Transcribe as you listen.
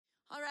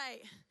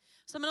right.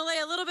 So I'm going to lay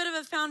a little bit of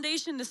a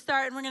foundation to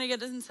start, and we're going to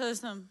get into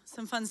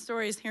some fun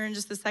stories here in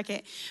just a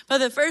second. But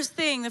the first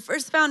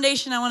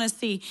foundation I want to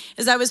see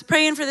is I was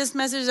praying for this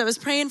message. I was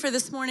praying for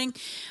this morning.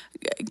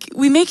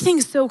 We make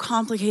things so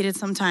complicated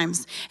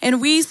sometimes,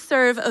 and we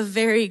serve a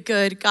very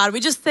good God.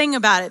 We just sing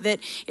about it, that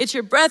it's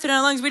your breath in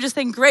our lungs. We just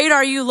think, great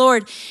are you,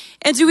 Lord.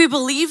 And do we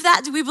believe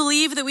that? Do we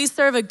believe that we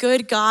serve a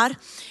good God?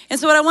 And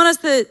so what I want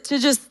us to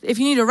just, if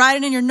you need to write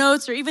it in your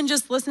notes or even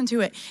just listen to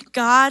it,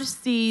 God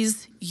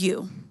sees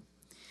you.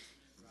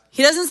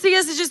 He doesn't see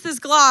us as just this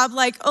glob,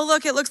 like, oh,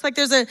 look, it looks like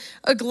there's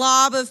a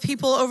glob of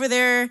people over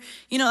there.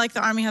 You know, like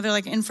the army, how they're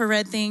like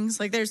infrared things.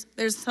 Like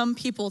there's some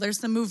people, there's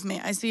some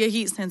movement. I see a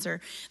heat sensor.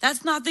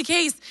 That's not the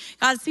case.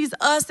 God sees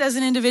us as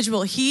an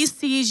individual. He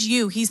sees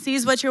you. He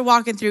sees what you're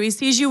walking through. He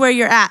sees you where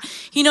you're at.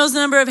 He knows the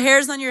number of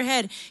hairs on your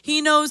head. He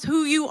knows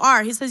who you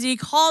are. He says he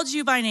called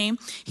you by name.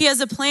 He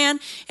has a plan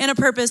and a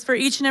purpose for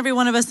each and every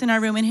one of us in our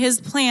room. And his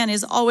plan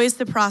is always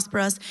to prosper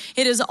us.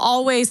 It is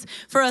always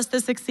for us to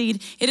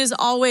succeed. It is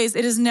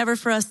never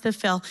for us to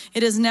fail.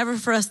 It is never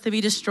for us to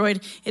be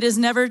destroyed. It is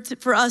never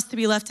for us to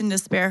be left in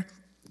despair.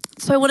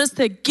 So I want us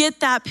to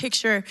get that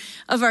picture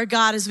of our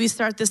God as we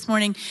start this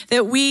morning,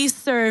 that we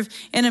serve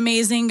an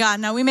amazing God.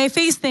 Now, we may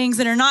face things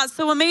that are not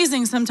so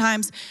amazing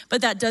sometimes,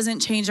 but that doesn't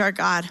change our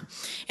God.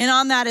 And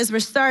on that, as we're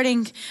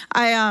starting,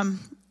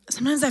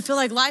 sometimes I feel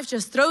like life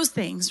just throws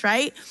things,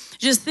 right?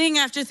 Just thing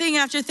after thing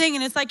after thing.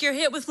 And it's like you're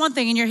hit with one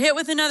thing and you're hit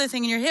with another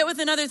thing and you're hit with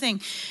another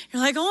thing.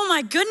 You're like, oh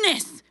my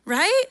goodness,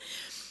 right?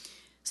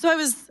 So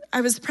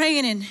I was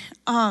praying, and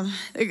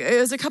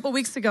it was a couple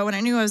weeks ago when I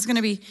knew I was going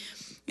to be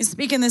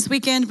speaking this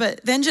weekend,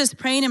 but then just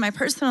praying in my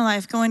personal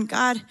life, going,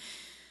 God,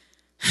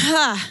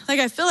 like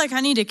I feel like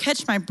I need to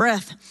catch my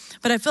breath,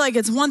 but I feel like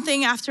it's one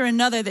thing after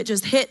another that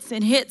just hits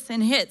and hits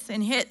and hits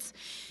and hits.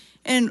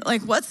 And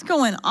like, what's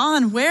going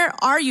on? Where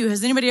are you?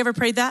 Has anybody ever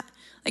prayed that?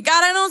 Like,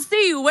 God, I don't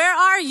see you. Where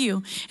are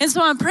you? And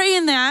so I'm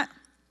praying that,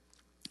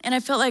 and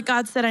I felt like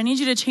God said, I need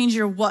you to change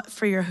your what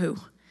for your who.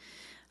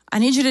 I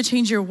need you to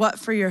change your what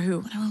for your who.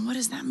 And I went, what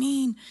does that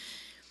mean?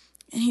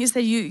 And he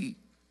said,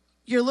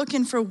 you're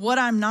looking for what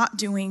I'm not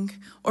doing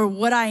or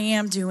what I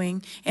am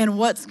doing and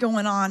what's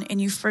going on, and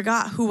you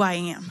forgot who I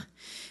am.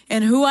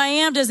 And who I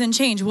am doesn't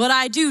change. What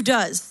I do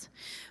does,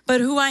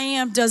 but who I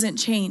am doesn't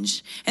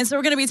change. And so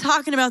we're going to be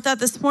talking about that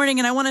this morning,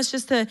 and I want us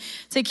just to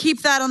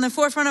keep that on the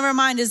forefront of our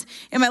mind is,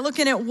 am I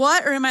looking at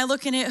what or am I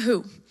looking at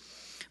who?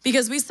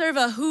 Because we serve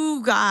a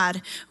who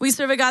God. We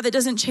serve a God that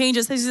doesn't change.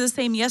 It says he's the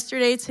same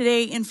yesterday,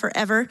 today, and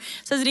forever. It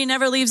says that he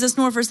never leaves us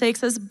nor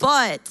forsakes us,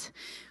 but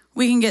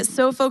we can get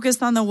so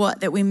focused on the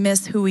what that we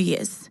miss who he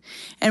is.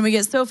 And we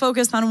get so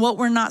focused on what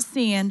we're not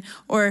seeing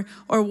or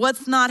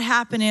what's not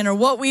happening or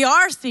what we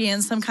are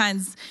seeing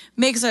sometimes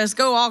makes us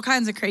go all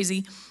kinds of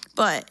crazy.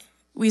 But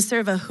we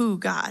serve a who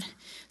God.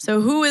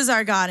 So who is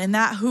our God? And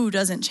that who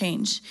doesn't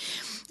change.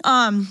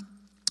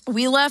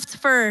 We left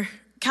for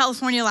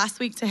California last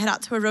week to head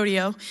out to a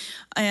rodeo,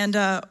 and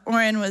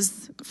Oren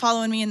was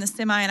following me in the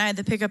semi, and I had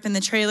the pickup in the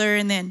trailer,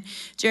 and then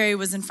Jerry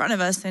was in front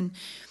of us, and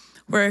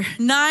we're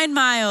 9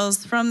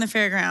 miles from the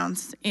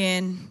fairgrounds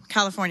in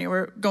California.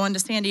 We're going to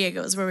San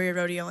Diego is where we were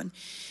rodeoing,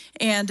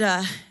 and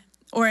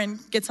Oren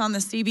gets on the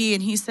CB,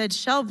 and he said,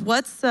 Shelb,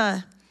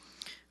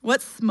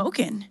 what's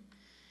smoking?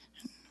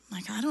 I'm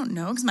like, I don't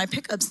know, because my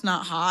pickup's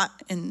not hot,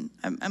 and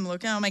I'm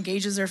looking, my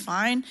gauges are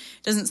fine.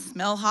 It doesn't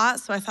smell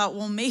hot, so I thought,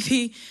 well,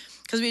 maybe,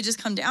 because we had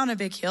just come down a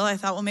big hill, I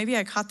thought, well, maybe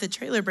I caught the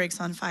trailer brakes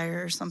on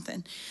fire or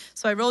something.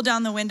 So I rolled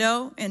down the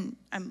window, and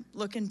I'm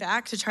looking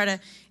back and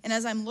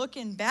as I'm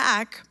looking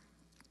back,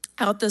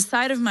 out the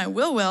side of my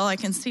wheel well, I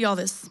can see all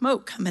this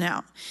smoke coming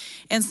out.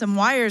 And some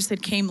wires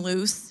had came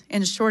loose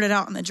and shorted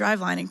out on the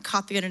driveline and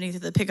caught the underneath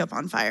of the pickup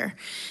on fire.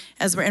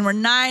 We're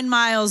 9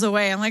 miles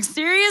away. I'm like,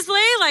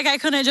 seriously? Like, I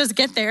couldn't just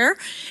get there.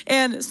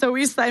 And so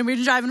we've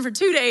been driving for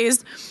 2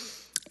 days,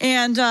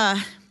 and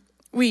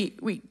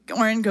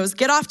Oren goes,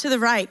 get off to the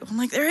right. I'm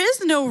like, there is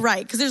no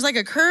right, because there's like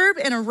a curb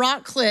and a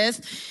rock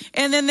cliff,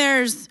 and then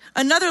there's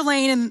another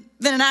lane and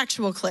then an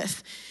actual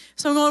cliff.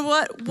 So I'm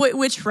going,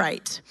 which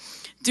right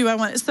do I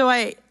want? So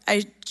I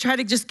try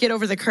to just get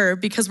over the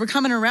curb, because we're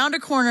coming around a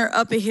corner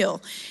up a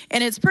hill,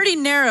 and it's pretty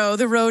narrow,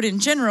 the road in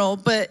general,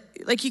 but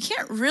like you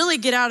can't really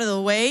get out of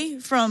the way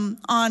from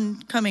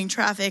oncoming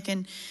traffic.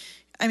 And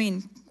I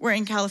mean, we're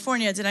in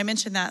California. Did I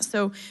mention that?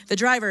 So the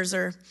drivers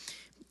are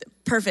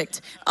perfect.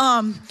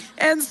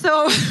 And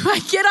so I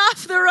get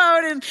off the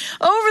road and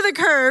over the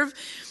curve,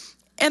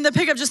 and the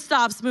pickup just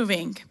stops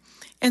moving.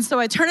 And so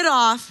I turn it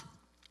off,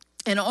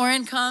 and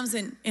Oren comes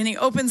and he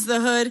opens the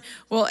hood.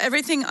 Well,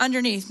 everything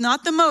underneath,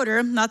 not the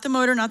motor, not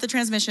the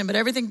transmission, but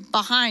everything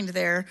behind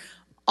there,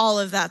 all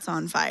of that's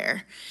on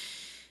fire.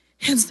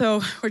 And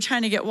so we're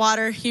trying to get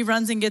water. He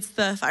runs and gets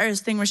the fire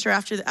extinguisher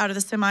out of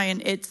the semi,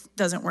 and it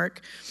doesn't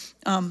work.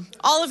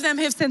 All of them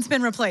have since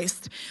been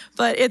replaced,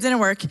 but it didn't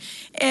work.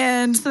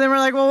 And so then we're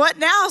like, well, what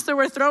now? So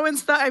we're throwing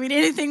stuff. I mean,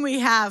 anything we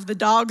have, the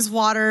dog's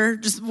water,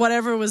 just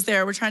whatever was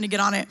there, we're trying to get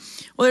on it.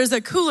 Well, there's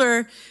a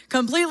cooler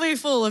completely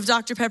full of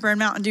Dr. Pepper and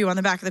Mountain Dew on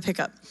the back of the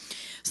pickup.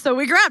 So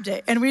we grabbed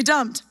it and we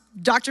dumped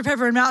Dr.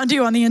 Pepper and Mountain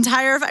Dew on the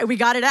entire, we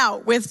got it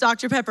out with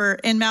Dr. Pepper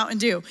and Mountain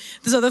Dew.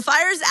 So the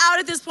fire's out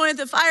at this point.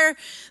 The fire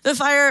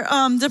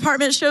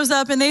department shows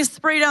up and they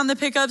spray down the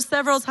pickup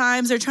several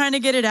times. They're trying to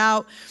get it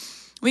out.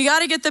 We got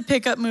to get the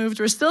pickup moved.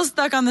 We're still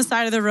stuck on the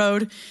side of the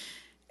road.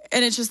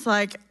 And it's just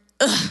like,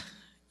 ugh,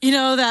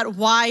 that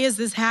why is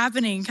this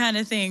happening kind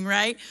of thing,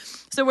 right?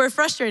 So we're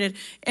frustrated.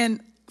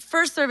 And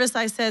first service,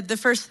 I said the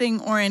first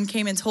thing Oren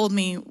came and told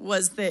me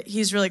was that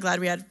he's really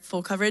glad we had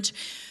full coverage.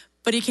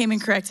 But he came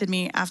and corrected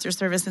me after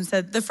service and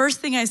said, the first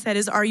thing I said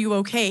is, are you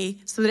okay?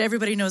 So that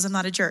everybody knows I'm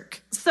not a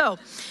jerk. So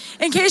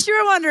in case you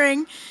were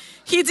wondering,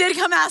 he did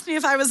come ask me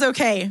if I was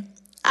okay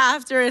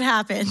after it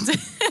happened.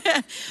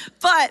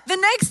 But the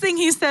next thing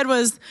he said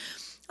was,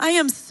 I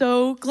am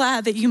so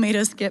glad that you made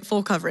us get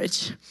full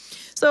coverage.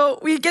 So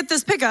we get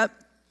this pickup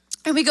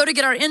and we go to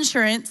get our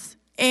insurance.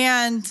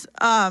 And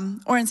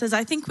Oren says,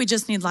 I think we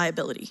just need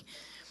liability,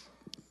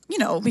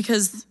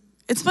 because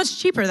it's much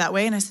cheaper that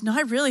way. And I said, no,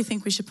 I really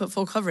think we should put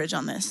full coverage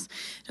on this.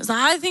 He was like,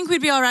 I think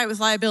we'd be all right with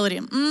liability.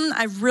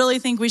 I really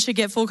think we should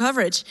get full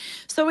coverage.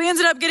 So we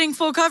ended up getting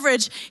full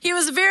coverage. He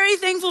was very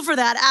thankful for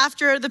that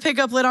after the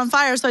pickup lit on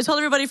fire. So I told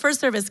everybody first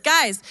service,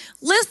 guys,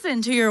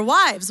 listen to your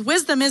wives.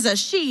 Wisdom is a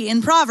she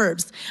in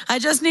Proverbs. I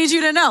just need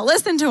you to know.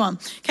 Listen to them,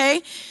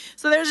 okay?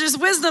 So there's just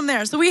wisdom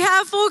there. So we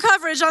have full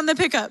coverage on the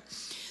pickup.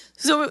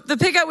 So the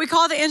pickup, we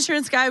called the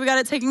insurance guy. We got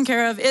it taken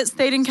care of. It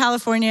stayed in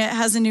California. It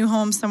has a new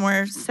home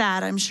somewhere,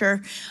 sad, I'm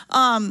sure.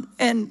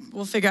 And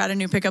we'll figure out a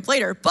new pickup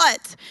later.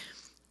 But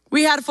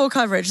we had full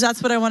coverage.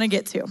 That's what I want to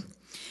get to.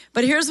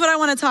 But here's what I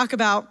want to talk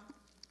about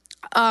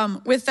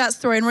with that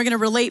story. And we're going to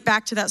relate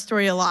back to that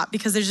story a lot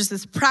because there's just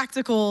this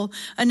practical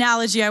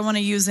analogy I want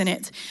to use in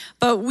it.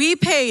 But we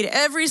paid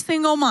every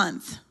single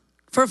month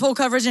for full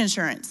coverage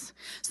insurance.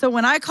 So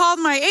when I called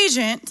my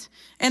agent,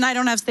 and I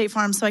don't have State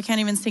Farm, so I can't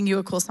even sing you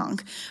a cool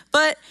song.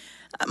 But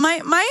my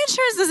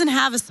insurance doesn't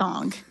have a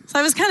song. So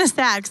I was kind of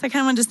sad because I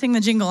kind of wanted to sing the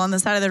jingle on the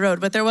side of the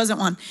road, but there wasn't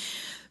one.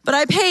 But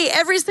I pay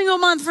every single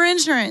month for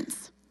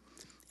insurance.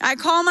 I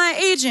call my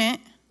agent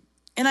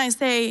and I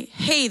say,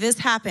 hey, this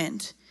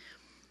happened.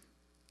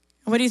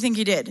 What do you think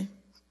he did?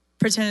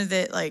 Pretended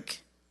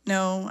that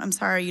no, I'm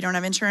sorry, you don't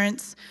have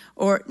insurance?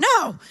 Or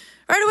no.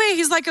 Right away,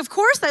 he's like, of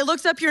course, I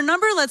looked up your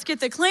number. Let's get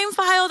the claim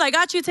filed. I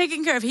got you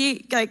taken care of.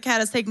 He had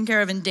us taken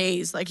care of in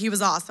days. He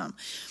was awesome.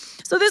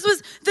 So this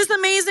was this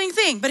amazing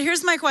thing. But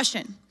here's my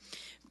question.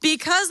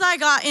 Because I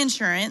got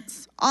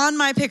insurance on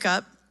my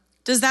pickup,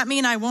 does that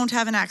mean I won't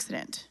have an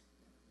accident?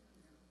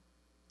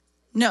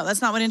 No,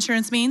 that's not what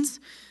insurance means.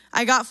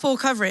 I got full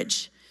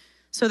coverage.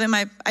 So then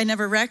I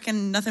never wreck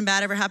and nothing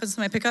bad ever happens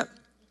to my pickup?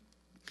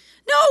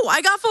 No,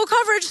 I got full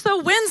coverage.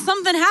 So when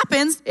something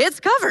happens,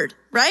 it's covered,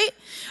 right?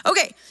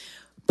 Okay.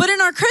 But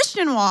in our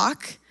Christian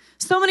walk,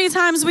 so many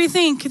times we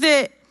think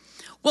that,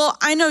 well,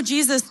 I know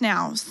Jesus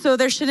now, so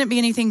there shouldn't be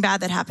anything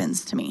bad that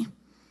happens to me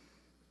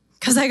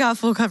because I got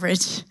full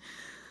coverage,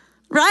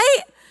 right?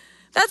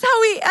 That's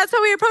how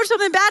we approach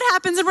something bad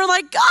happens, and we're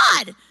like,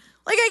 God,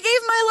 I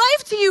gave my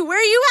life to you. Where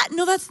are you at?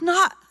 No, that's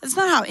not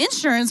how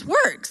insurance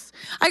works.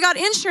 I got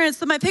insurance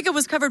so my pickup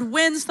was covered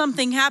when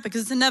something happened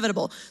because it's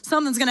inevitable.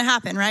 Something's going to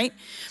happen, right?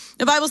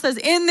 The Bible says,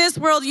 in this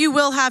world you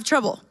will have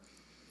trouble.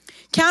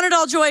 Count it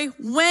all joy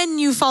when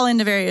you fall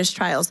into various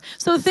trials.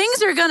 So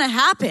things are going to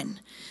happen.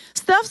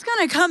 Stuff's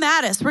going to come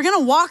at us. We're going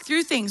to walk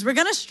through things. We're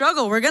going to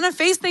struggle. We're going to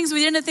face things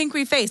we didn't think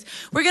we faced.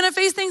 We're going to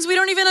face things we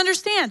don't even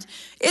understand.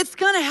 It's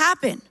going to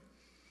happen.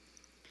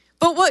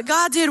 But what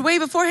God did way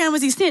beforehand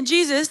was he sent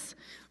Jesus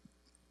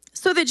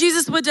so that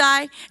Jesus would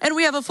die, and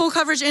we have a full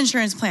coverage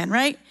insurance plan,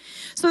 right?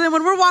 So then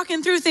when we're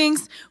walking through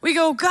things, we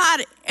go,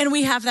 God, and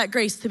we have that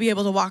grace to be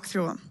able to walk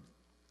through them.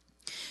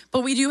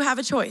 But we do have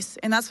a choice,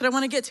 and that's what I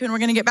want to get to, and we're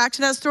going to get back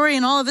to that story,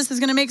 and all of this is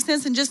going to make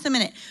sense in just a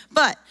minute.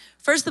 But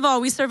first of all,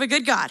 we serve a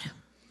good God.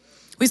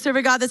 We serve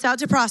a God that's out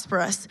to prosper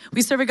us.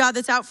 We serve a God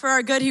that's out for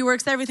our good. He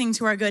works everything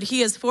to our good.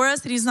 He is for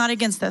us, and he's not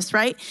against us,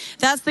 right?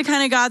 That's the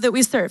kind of God that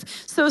we serve.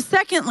 So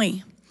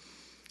secondly,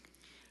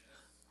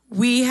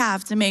 we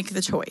have to make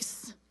the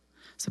choice.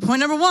 So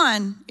point number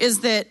one is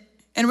that,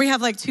 and we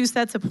have 2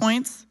 sets of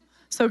points,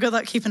 so good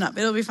luck keeping up.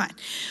 It'll be fine.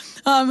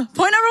 Point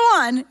number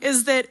one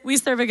is that we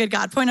serve a good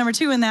God. Point number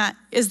two in that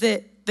is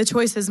that the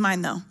choice is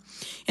mine, though.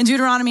 In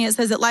Deuteronomy, it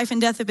says that life and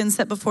death have been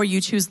set before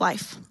you. Choose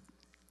life.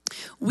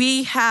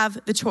 We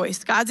have the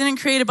choice. God didn't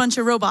create a bunch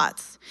of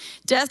robots.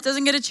 Death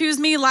doesn't get to choose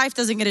me. Life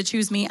doesn't get to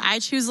choose me. I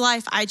choose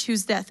life. I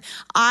choose death.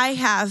 I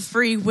have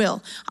free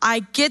will. I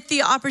get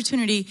the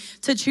opportunity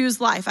to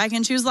choose life. I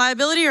can choose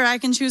liability or I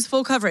can choose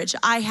full coverage.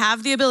 I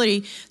have the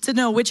ability to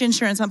know which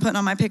insurance I'm putting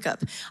on my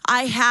pickup.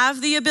 I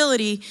have the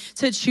ability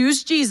to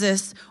choose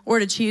Jesus or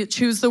to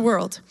choose the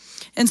world.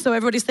 And so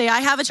everybody say,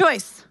 I have a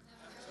choice.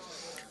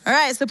 All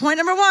right, so point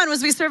number one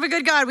was we serve a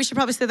good God. We should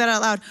probably say that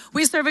out loud.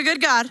 We serve a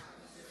good God.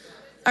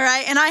 All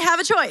right, and I have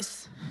a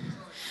choice.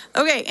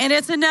 Okay, and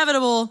it's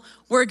inevitable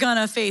we're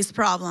gonna face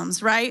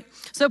problems, right?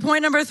 So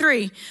point number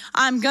three,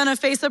 I'm gonna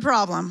face a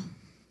problem.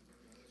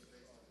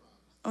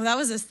 Oh, that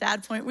was a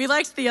sad point. We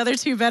liked the other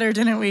two better,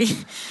 didn't we?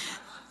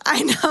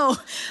 I know.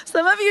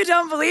 Some of you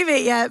don't believe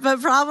it yet,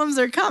 but problems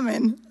are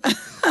coming.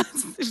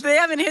 If they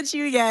haven't hit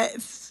you yet.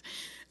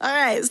 All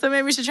right, so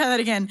maybe we should try that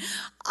again.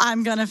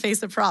 I'm going to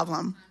face a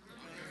problem.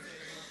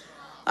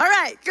 All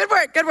right, good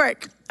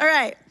work. All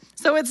right,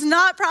 so it's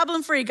not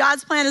problem-free.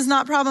 God's plan is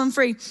not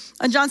problem-free.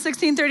 On John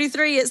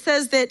 16:33, it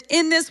says that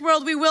in this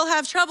world we will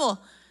have trouble,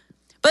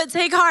 but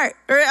take heart.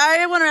 Or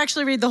I want to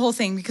actually read the whole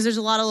thing because there's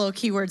a lot of little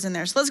keywords in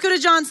there. So let's go to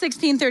John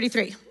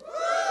 16:33.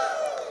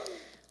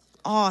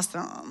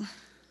 Awesome.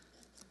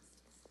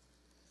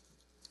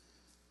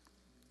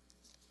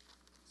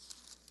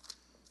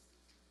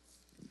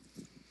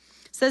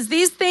 It says,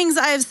 these things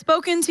I have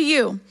spoken to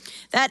you,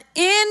 that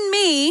in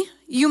me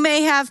you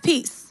may have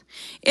peace.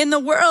 In the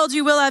world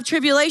you will have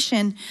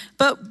tribulation,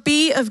 but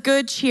be of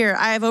good cheer.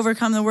 I have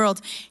overcome the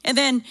world. And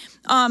then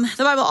the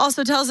Bible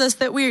also tells us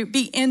that we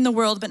be in the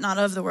world, but not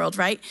of the world,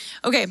 right?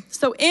 Okay,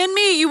 so in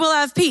me you will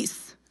have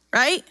peace,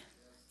 right?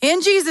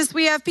 In Jesus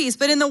we have peace,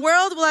 but in the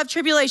world we'll have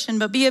tribulation,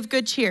 but be of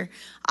good cheer.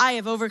 I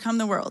have overcome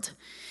the world.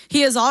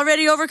 He has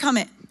already overcome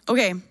it.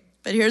 Okay,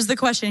 but here's the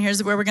question.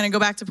 Here's where we're going to go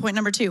back to point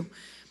number 2,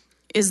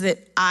 is that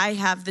I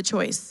have the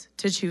choice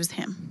to choose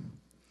him.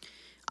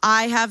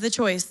 I have the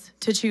choice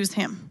to choose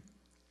him.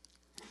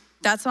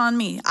 That's on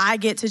me. I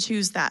get to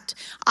choose that.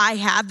 I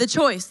have the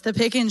choice to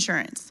pick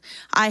insurance.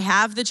 I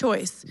have the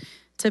choice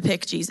to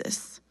pick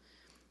Jesus.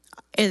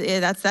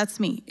 That's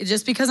me.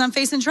 Just because I'm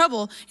facing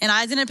trouble and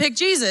I didn't pick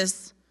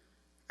Jesus,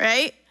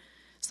 right?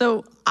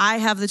 So I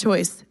have the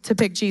choice to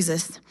pick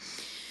Jesus.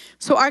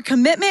 So our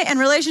commitment and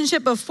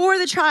relationship before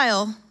the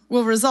trial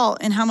will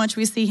result in how much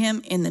we see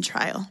him in the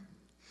trial.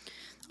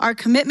 Our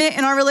commitment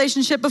and our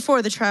relationship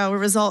before the trial will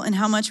result in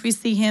how much we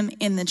see him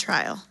in the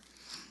trial.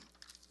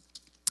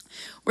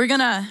 We're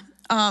going to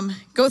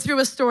go through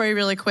a story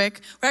really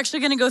quick. We're actually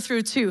going to go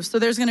through 2. So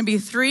there's going to be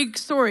 3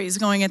 stories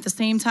going at the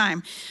same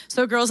time.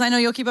 So girls, I know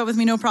you'll keep up with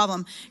me, no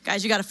problem.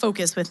 Guys, you got to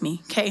focus with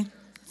me, okay?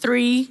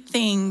 3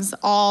 things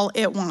all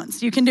at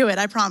once. You can do it,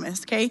 I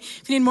promise, okay?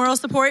 If you need moral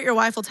support, your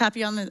wife will tap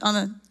you on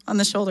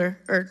the shoulder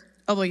or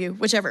elbow you,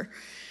 whichever.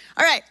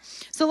 All right,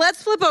 so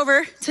let's flip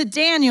over to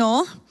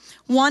Daniel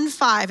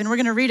 1:5, and we're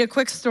going to read a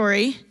quick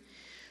story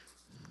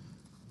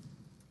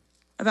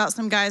about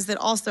some guys that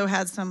also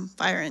had some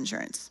fire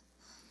insurance.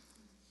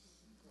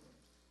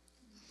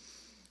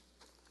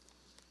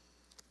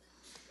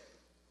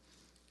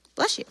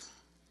 Bless you.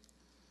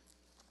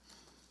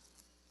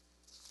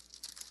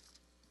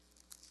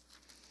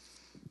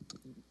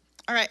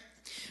 All right,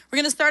 we're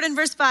going to start in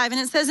verse 5,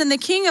 and it says, and the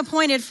king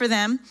appointed for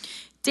them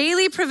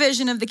daily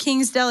provision of the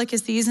king's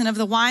delicacies and of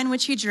the wine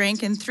which he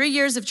drank, and 3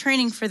 years of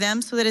training for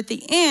them, so that at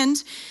the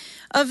end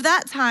of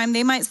that time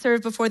they might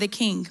serve before the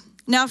king.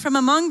 Now from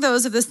among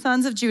those of the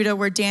sons of Judah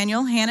were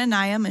Daniel,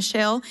 Hananiah,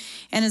 Mishael,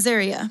 and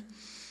Azariah.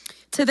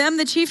 To them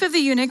the chief of the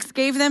eunuchs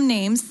gave them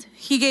names.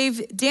 He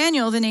gave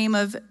Daniel the name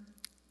of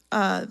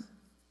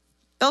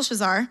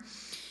Belshazzar,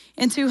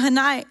 and to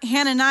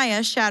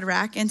Hananiah,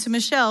 Shadrach, and to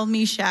Mishael,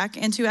 Meshach,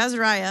 and to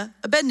Azariah,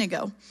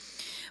 Abednego.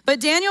 But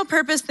Daniel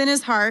purposed in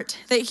his heart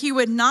that he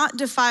would not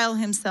defile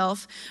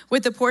himself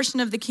with the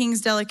portion of the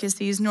king's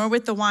delicacies, nor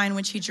with the wine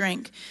which he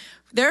drank.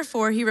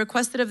 Therefore, he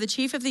requested of the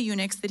chief of the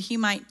eunuchs that he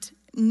might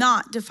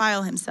not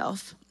defile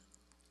himself.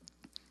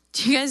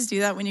 Do you guys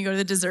do that when you go to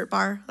the dessert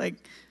bar? Like,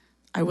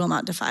 I will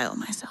not defile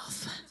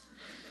myself.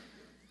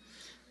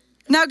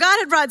 Now, God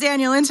had brought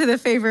Daniel into the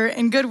favor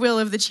and goodwill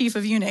of the chief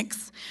of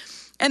eunuchs.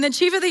 And the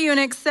chief of the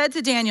eunuchs said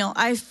to Daniel,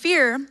 I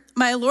fear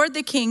my lord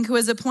the king, who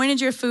has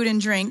appointed your food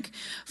and drink,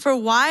 for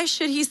why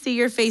should he see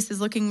your faces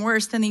looking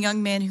worse than the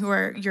young men who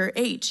are your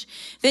age?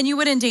 Then you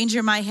would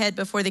endanger my head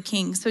before the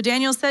king. So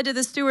Daniel said to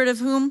the steward, of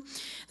whom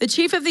the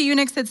chief of the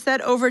eunuchs had set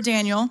over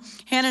Daniel,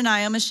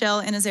 Hananiah, Mishael,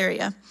 and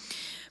Azariah,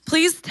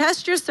 please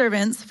test your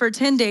servants for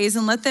 10 days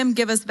and let them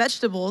give us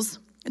vegetables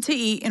to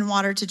eat and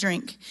water to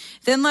drink.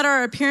 Then let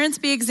our appearance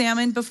be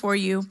examined before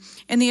you,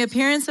 and the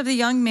appearance of the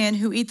young men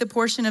who eat the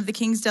portion of the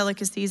king's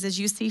delicacies as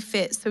you see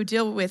fit, so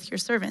deal with your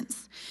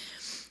servants.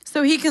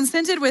 So he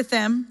consented with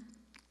them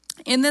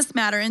in this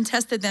matter and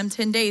tested them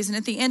 10 days. And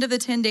at the end of the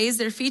 10 days,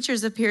 their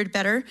features appeared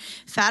better,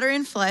 fatter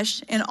in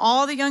flesh, and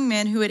all the young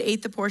men who had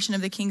ate the portion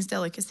of the king's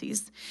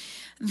delicacies.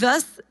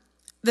 Thus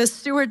the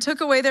steward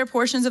took away their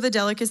portions of the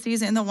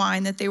delicacies and the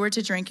wine that they were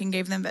to drink and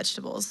gave them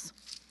vegetables.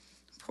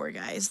 Poor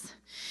guys.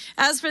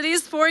 As for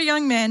these 4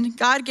 young men,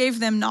 God gave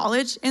them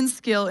knowledge and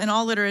skill in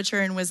all literature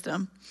and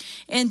wisdom.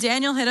 And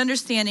Daniel had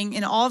understanding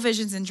in all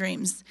visions and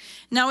dreams.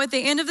 Now at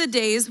the end of the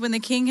days, when the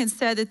king had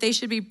said that they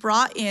should be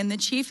brought in, the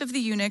chief of the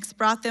eunuchs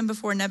brought them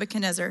before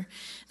Nebuchadnezzar.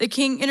 The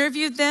king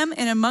interviewed them,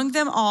 and among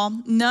them all,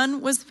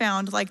 none was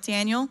found like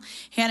Daniel,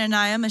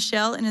 Hananiah,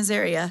 Mishael, and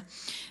Azariah.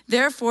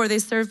 Therefore they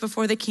served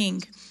before the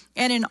king.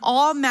 And in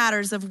all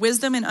matters of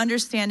wisdom and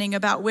understanding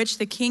about which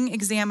the king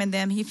examined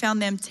them, he found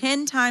them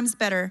 10 times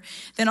better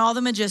than all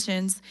the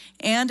magicians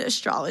and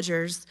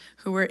astrologers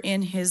who were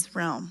in his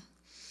realm.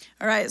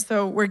 All right,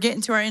 so we're getting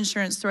to our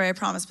insurance story, I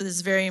promise, but this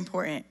is very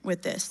important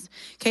with this.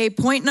 Okay,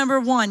 point number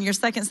 1, your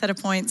second set of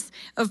points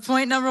of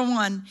point number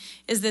 1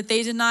 is that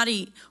they did not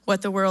eat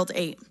what the world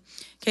ate.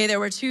 Okay, there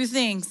were two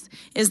things,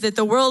 is that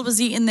the world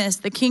was eating this.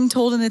 The king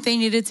told them that they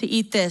needed to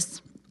eat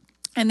this.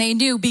 And they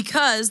knew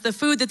because the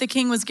food that the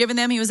king was giving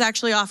them, he was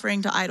actually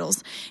offering to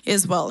idols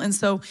as well. And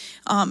so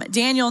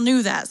Daniel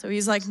knew that. So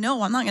he's like,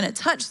 no, I'm not going to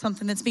touch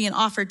something that's being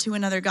offered to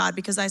another God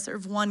because I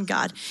serve one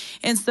God.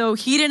 And so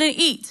he didn't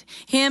eat.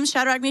 Him,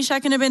 Shadrach,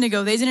 Meshach, and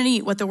Abednego, they didn't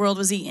eat what the world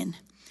was eating.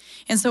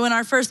 And so in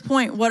our first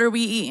point, what are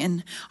we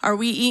eating? Are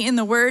we eating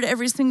the word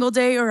every single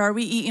day, or are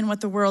we eating what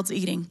the world's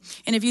eating?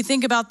 And if you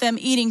think about them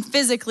eating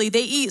physically,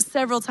 they eat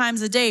several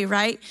times a day,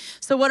 right?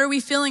 So what are we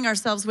filling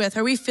ourselves with?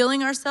 Are we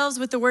filling ourselves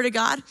with the word of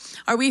God?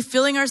 Are we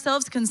filling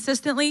ourselves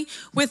consistently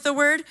with the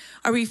word?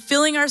 Are we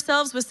filling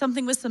ourselves with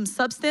something with some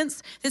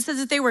substance? It says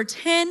that they were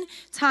 10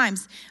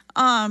 times.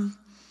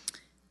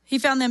 He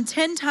found them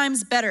 10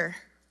 times better.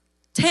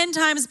 10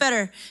 times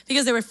better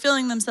because they were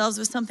filling themselves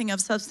with something of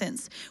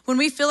substance. When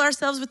we fill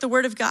ourselves with the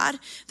word of God,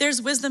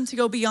 there's wisdom to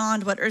go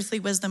beyond what earthly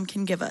wisdom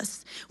can give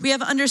us. We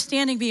have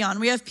understanding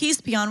beyond, we have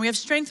peace beyond, we have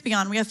strength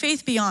beyond, we have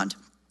faith beyond.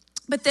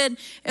 But then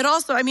it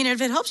also,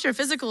 if it helps your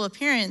physical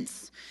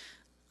appearance,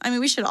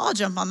 we should all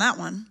jump on that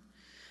one.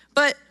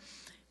 But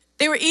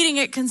they were eating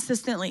it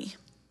consistently,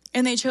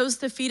 and they chose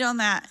to feed on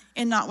that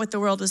and not what the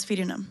world was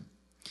feeding them.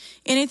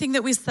 Anything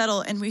that we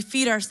settle and we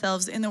feed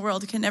ourselves in the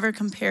world can never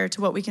compare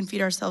to what we can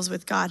feed ourselves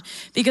with God,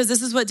 because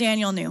this is what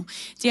Daniel knew.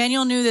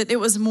 Daniel knew that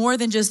it was more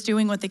than just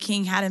doing what the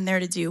king had him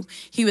there to do.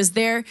 He was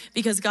there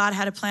because God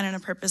had a plan and a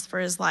purpose for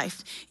his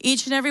life.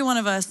 Each and every one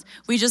of us,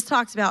 we just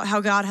talked about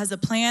how God has a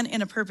plan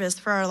and a purpose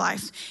for our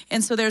life.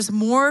 And so there's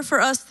more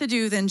for us to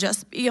do than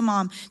just be a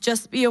mom,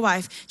 just be a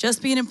wife,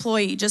 just be an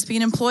employee, just be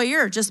an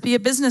employer, just be a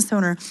business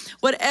owner.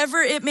 Whatever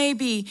it may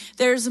be,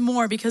 there's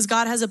more, because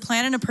God has a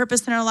plan and a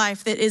purpose in our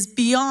life that is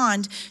beyond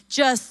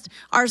just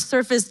our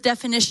surface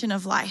definition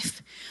of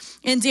life.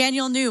 And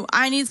Daniel knew,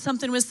 I need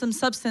something with some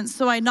substance,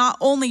 so I not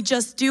only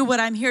just do what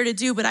I'm here to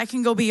do, but I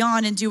can go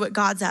beyond and do what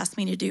God's asked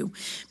me to do.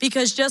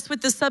 Because just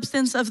with the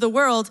substance of the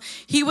world,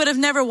 he would have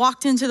never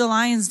walked into the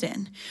lion's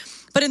den.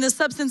 But in the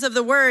substance of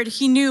the word,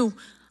 he knew,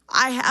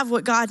 I have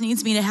what God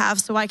needs me to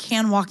have, so I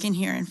can walk in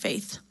here in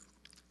faith.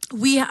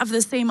 We have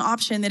the same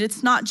option, that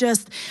it's not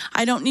just,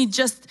 I don't need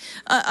just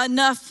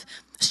enough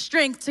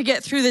strength to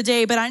get through the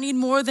day, but I need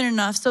more than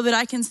enough so that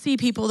I can see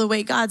people the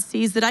way God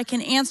sees, that I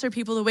can answer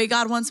people the way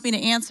God wants me to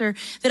answer,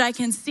 that I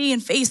can see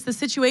and face the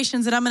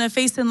situations that I'm going to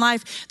face in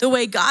life the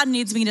way God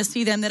needs me to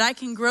see them, that I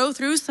can grow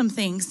through some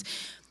things.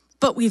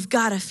 But we've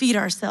got to feed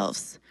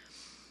ourselves.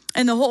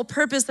 And the whole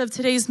purpose of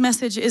today's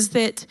message is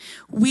that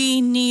we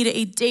need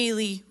a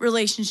daily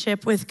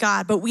relationship with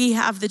God, but we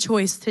have the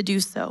choice to do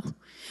so.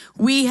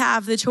 We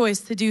have the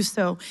choice to do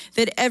so.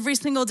 That every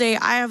single day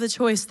I have the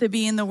choice to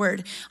be in the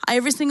word.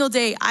 Every single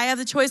day I have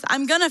the choice.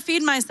 I'm going to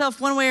feed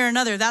myself one way or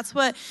another. That's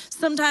what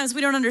sometimes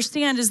we don't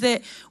understand, is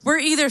that we're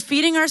either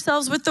feeding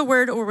ourselves with the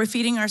word or we're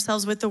feeding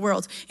ourselves with the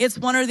world. It's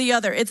one or the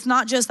other. It's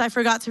not just I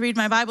forgot to read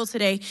my Bible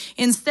today.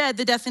 Instead,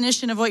 the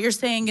definition of what you're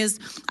saying is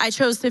I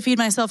chose to feed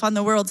myself on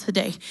the world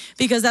today,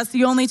 because that's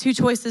the only two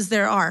choices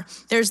there are.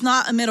 There's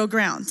not a middle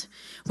ground.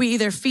 We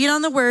either feed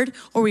on the word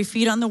or we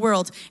feed on the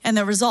world, and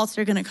the results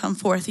are going to come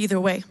forth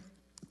either way.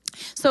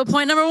 So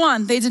point number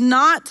one, they did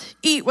not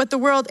eat what the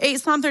world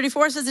ate. Psalm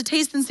 34 says to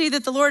taste and see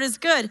that the Lord is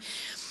good.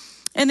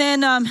 And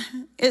then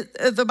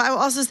the Bible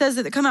also says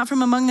that they come out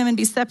from among them and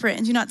be separate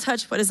and do not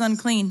touch what is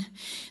unclean.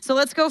 So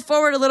let's go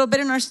forward a little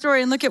bit in our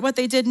story and look at what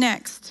they did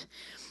next.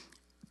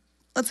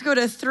 Let's go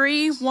to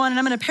 3:1, and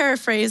I'm going to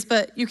paraphrase,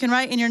 but you can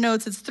write in your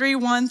notes. It's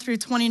 3:1 through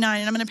 29,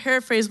 and I'm going to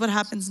paraphrase what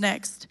happens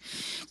next.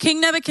 King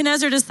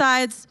Nebuchadnezzar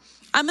decides,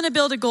 I'm going to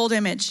build a gold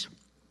image.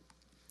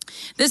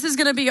 This is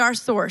going to be our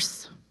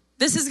source.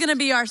 This is going to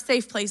be our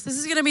safe place. This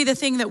is going to be the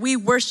thing that we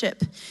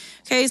worship.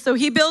 Okay, so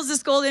he builds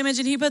this gold image,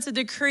 and he puts a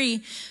decree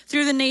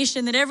through the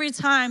nation that every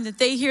time that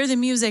they hear the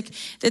music,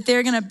 that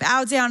they're going to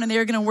bow down and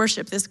they're going to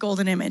worship this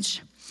golden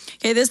image.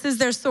 Okay, this is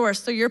their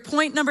source. So your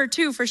point number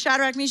 2 for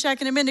Shadrach, Meshach,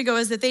 and Abednego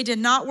is that they did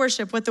not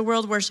worship what the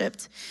world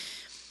worshiped.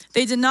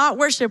 They did not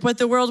worship what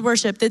the world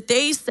worshiped, that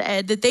they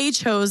said, that they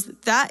chose,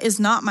 that is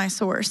not my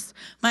source.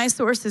 My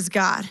source is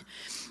God.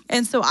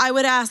 And so I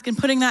would ask, in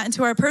putting that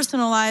into our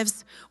personal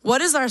lives,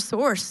 what is our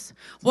source?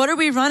 What are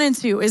we running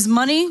to? Is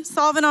money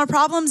solving our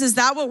problems? Is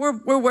that what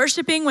we're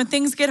worshiping when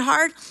things get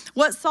hard?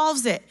 What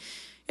solves it?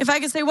 If I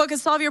could say what could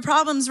solve your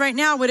problems right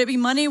now, would it be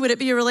money? Would it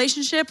be a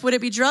relationship? Would it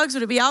be drugs?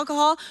 Would it be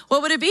alcohol?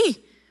 What would it be?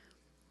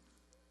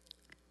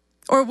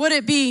 Or would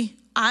it be,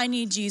 I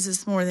need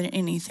Jesus more than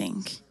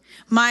anything?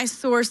 My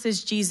source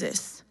is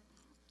Jesus.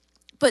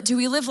 But do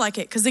we live like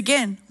it? Because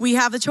again, we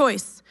have a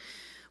choice.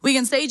 We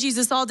can say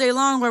Jesus all day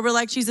long where we're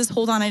like, Jesus,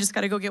 hold on, I just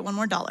got to go get one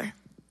more dollar.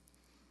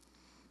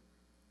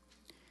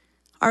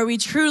 Are we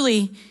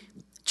truly,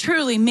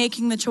 truly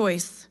making the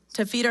choice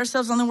to feed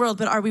ourselves on the world,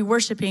 but are we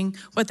worshiping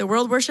what the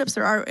world worships,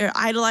 or are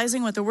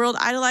idolizing what the world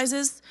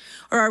idolizes,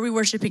 or are we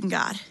worshiping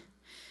God?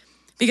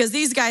 Because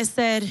these guys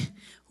said,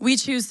 we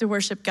choose to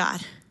worship God.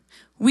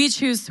 We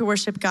choose to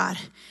worship God.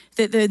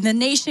 The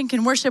nation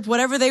can worship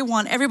whatever they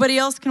want. Everybody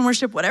else can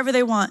worship whatever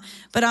they want,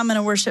 but I'm going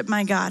to worship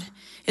my God.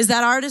 Is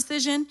that our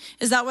decision?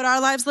 Is that what our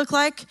lives look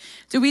like?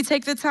 Do we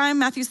take the time?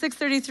 Matthew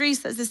 6:33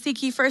 says to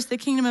seek ye first the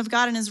kingdom of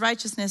God and his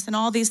righteousness, and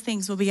all these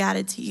things will be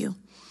added to you.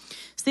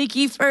 Seek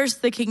ye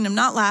first the kingdom,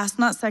 not last,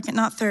 not second,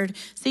 not third.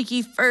 Seek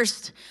ye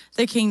first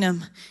the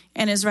kingdom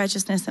and his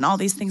righteousness, and all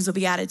these things will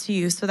be added to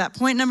you. So that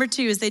point number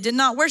 2 is they did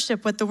not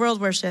worship what the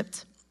world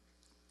worshiped.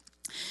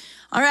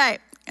 All right.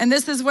 And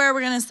this is where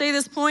we're going to say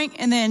this point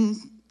and then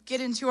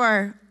get into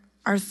our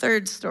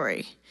third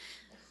story.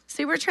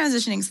 See, we're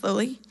transitioning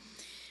slowly.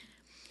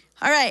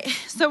 All right.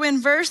 So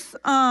in verse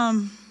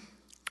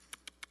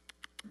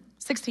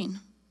 16.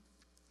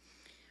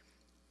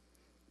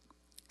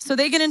 So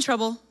they get in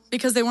trouble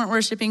because they weren't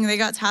worshiping. They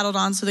got tattled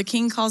on. So the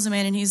king calls them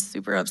in and he's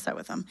super upset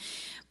with them.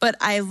 But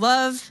I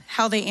love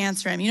how they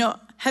answer him. You know,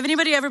 have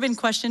anybody ever been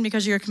questioned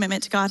because of your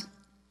commitment to God?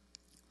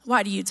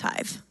 Why do you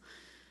tithe?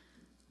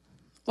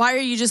 Why are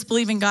you just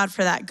believing God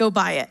for that? Go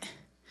buy it.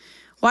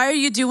 Why are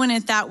you doing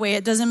it that way?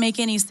 It doesn't make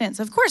any sense.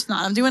 Of course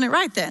not. I'm doing it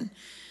right then.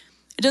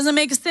 It doesn't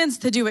make sense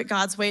to do it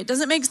God's way. It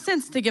doesn't make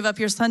sense to give up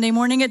your Sunday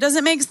morning. It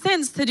doesn't make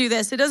sense to do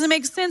this. It doesn't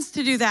make sense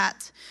to do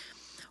that.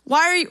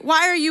 Why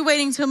are you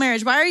waiting till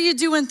marriage? Why are you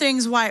doing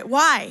things?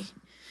 Why?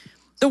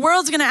 The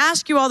world's going to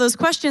ask you all those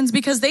questions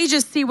because they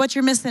just see what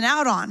you're missing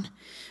out on.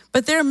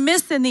 But they're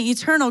missing the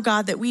eternal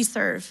God that we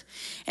serve.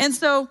 And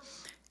so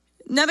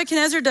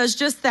Nebuchadnezzar does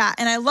just that.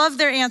 And I love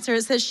their answer.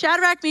 It says,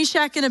 Shadrach,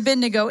 Meshach, and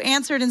Abednego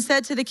answered and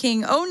said to the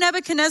king, O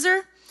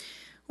Nebuchadnezzar,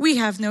 we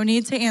have no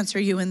need to answer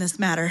you in this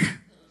matter.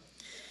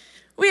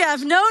 We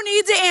have no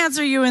need to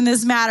answer you in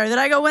this matter. That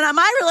I go, when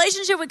my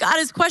relationship with God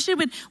is questioned,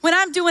 when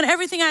I'm doing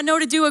everything I know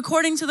to do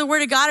according to the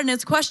word of God and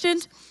it's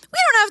questioned, we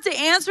don't have to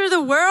answer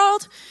the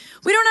world.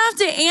 We don't have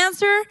to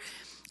answer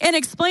and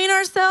explain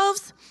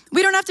ourselves.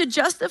 We don't have to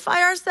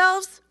justify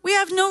ourselves. We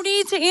have no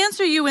need to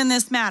answer you in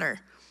this matter.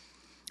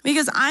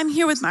 Because I'm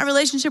here with my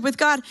relationship with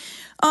God.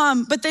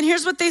 But then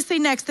here's what they say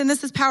next, and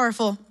this is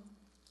powerful.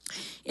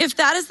 If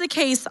that is the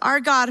case, our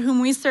God, whom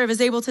we serve,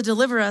 is able to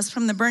deliver us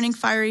from the burning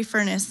fiery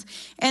furnace,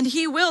 and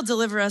he will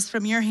deliver us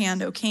from your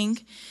hand, O king.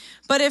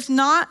 But if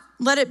not,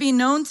 let it be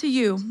known to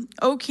you,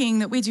 O king,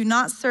 that we do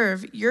not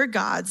serve your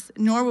gods,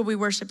 nor will we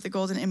worship the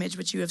golden image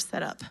which you have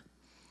set up.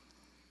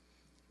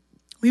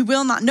 We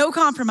will not, no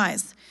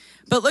compromise.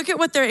 But look at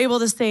what they're able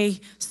to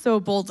say so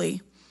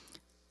boldly.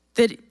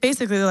 That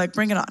basically they're like,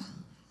 bring it on.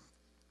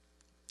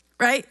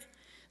 Right?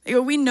 They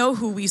go, we know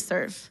who we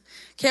serve.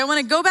 Okay, I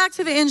want to go back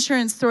to the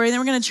insurance story, and then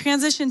we're going to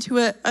transition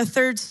to a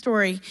third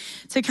story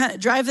to kind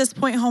of drive this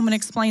point home and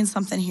explain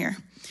something here.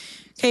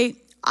 Okay,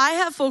 I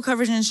have full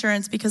coverage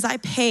insurance because I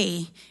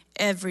pay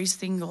every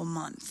single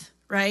month,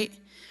 right?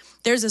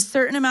 There's a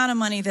certain amount of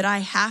money that I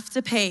have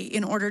to pay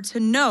in order to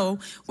know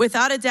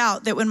without a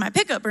doubt that when my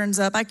pickup burns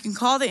up, I can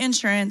call the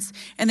insurance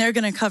and they're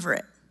going to cover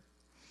it.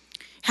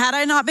 Had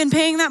I not been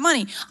paying that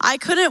money, I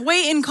couldn't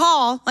wait and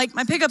call, like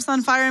my pickup's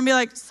on fire, and be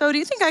like, so do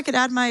you think I could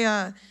add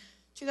my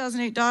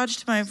 2008 Dodge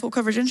to my full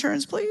coverage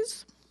insurance,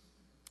 please?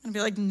 And I'd be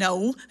like,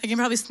 no. I can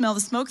probably smell the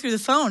smoke through the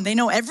phone. They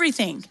know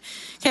everything,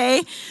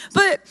 okay?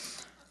 But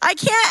I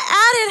can't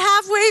add it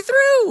halfway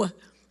through.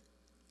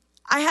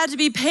 I had to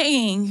be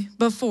paying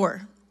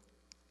before.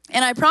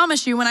 And I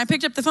promise you, when I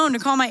picked up the phone to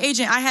call my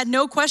agent, I had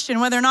no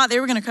question whether or not they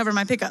were going to cover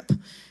my pickup,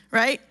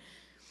 right?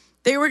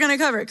 They were going to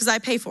cover it because I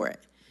pay for it.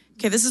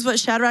 Okay, this is what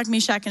Shadrach,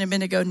 Meshach, and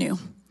Abednego knew.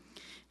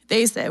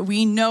 They said,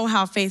 we know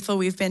how faithful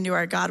we've been to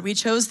our God. We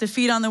chose to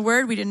feed on the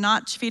word. We did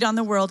not feed on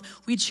the world.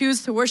 We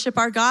choose to worship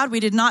our God.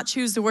 We did not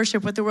choose to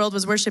worship what the world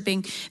was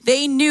worshiping.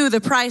 They knew the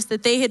price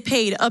that they had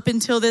paid up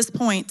until this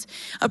point,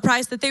 a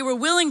price that they were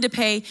willing to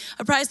pay,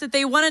 a price that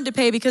they wanted to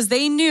pay because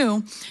they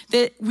knew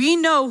that we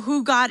know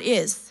who God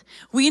is.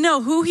 We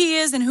know who he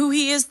is and who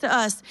he is to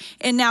us.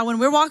 And now when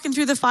we're walking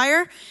through the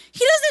fire,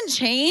 he doesn't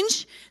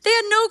change. They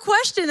had no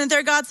question that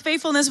their God's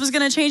faithfulness was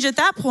going to change at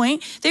that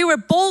point. They were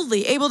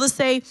boldly able to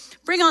say,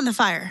 bring on the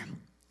fire,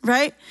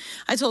 right?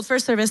 I told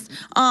first service,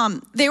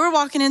 they were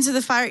walking into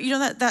the fire. You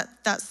know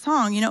that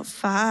song, you know,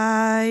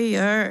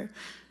 fire.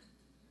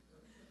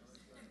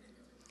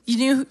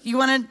 You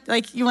wanted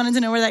to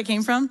know where that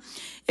came from?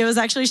 It was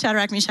actually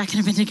Shadrach, Meshach,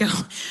 and Abednego.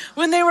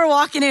 When they were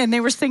walking in, they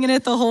were singing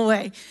it the whole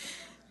way.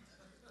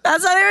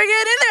 That's how they were getting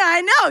in there.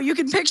 I know. You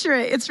can picture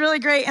it. It's really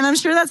great. And I'm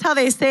sure that's how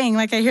they sang.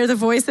 Like I hear the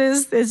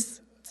voices. It's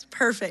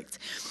perfect.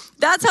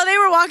 That's how they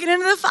were walking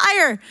into the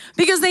fire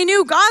because they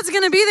knew God's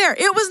going to be there.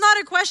 It was not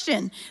a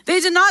question. They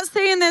did not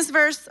say in this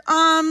verse,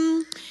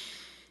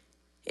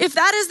 if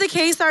that is the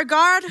case, our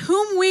God,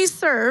 whom we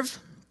serve,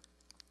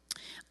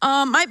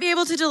 might be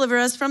able to deliver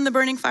us from the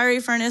burning fiery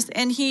furnace,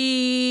 and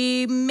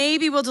he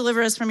maybe will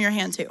deliver us from your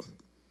hand too.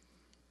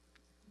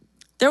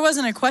 There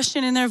wasn't a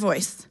question in their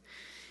voice.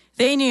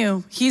 They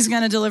knew he's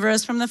going to deliver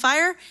us from the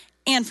fire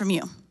and from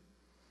you.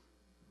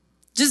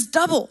 Just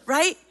double,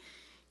 right?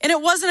 And it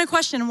wasn't a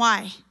question.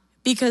 Why?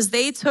 Because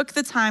they took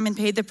the time and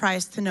paid the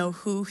price to know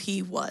who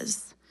he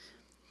was.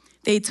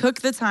 They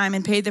took the time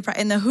and paid the price.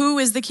 And the who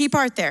is the key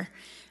part there.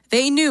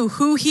 They knew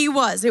who he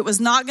was. It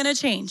was not going to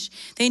change.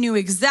 They knew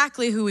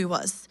exactly who he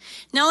was.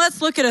 Now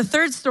let's look at a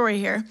third story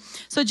here.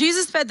 So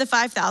Jesus fed the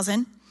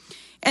 5,000,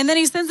 and then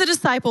he sends the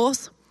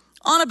disciples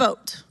on a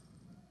boat.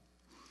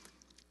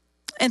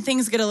 And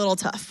things get a little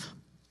tough.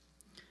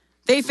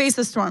 They face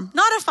a storm,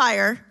 not a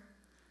fire.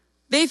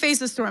 They face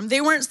a storm.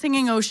 They weren't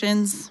singing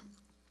oceans.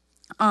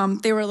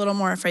 They were a little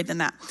more afraid than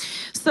that.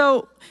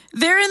 So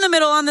they're in the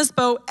middle on this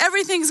boat.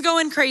 Everything's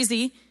going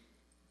crazy.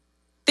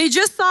 They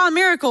just saw a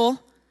miracle,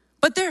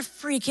 but they're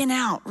freaking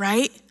out,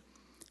 right?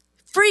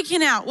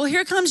 Freaking out. Well,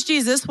 here comes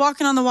Jesus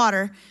walking on the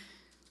water,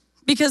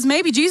 because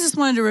maybe Jesus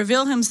wanted to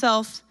reveal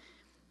himself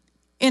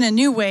in a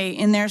new way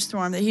in their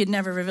storm that he had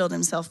never revealed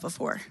himself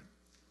before.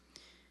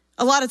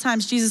 A lot of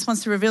times Jesus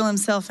wants to reveal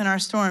himself in our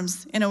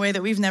storms in a way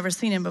that we've never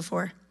seen him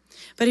before.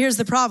 But here's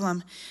the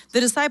problem. The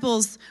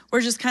disciples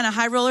were just kind of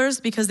high rollers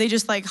because they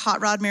just like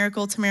hot rod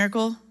miracle to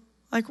miracle.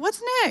 Like,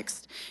 what's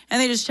next?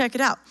 And they just check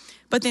it out.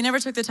 But they never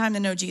took the time to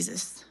know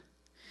Jesus.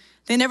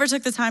 They never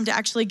took the time to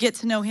actually get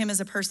to know him as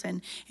a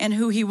person and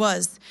who he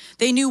was.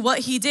 They knew what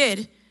he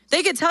did.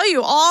 They could tell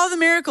you all the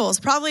miracles,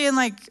 probably in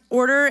like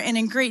order and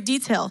in great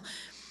detail.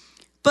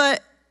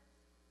 But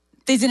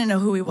they didn't know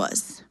who he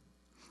was.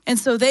 And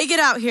so they get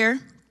out here,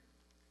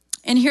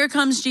 and here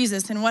comes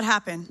Jesus. And what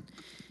happened?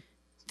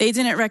 They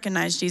didn't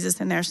recognize Jesus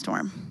in their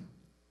storm.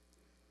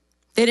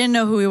 They didn't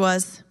know who he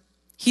was.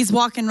 He's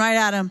walking right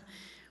at them.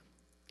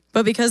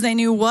 But because they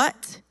knew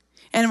what,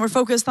 and were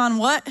focused on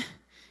what,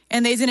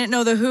 and they didn't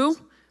know the who,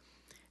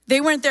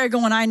 they weren't there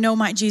going, I know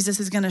my Jesus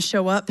is going to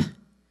show up.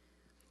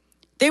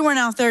 They weren't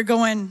out there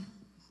going,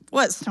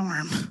 what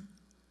storm?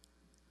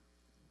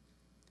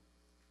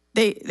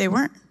 They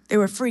weren't. They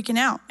were freaking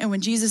out. And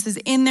when Jesus is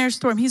in their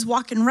storm, he's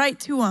walking right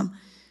to them.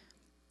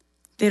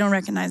 They don't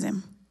recognize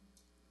him.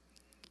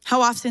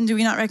 How often do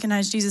we not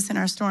recognize Jesus in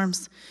our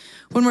storms?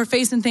 When we're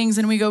facing things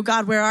and we go,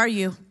 God, where are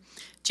you?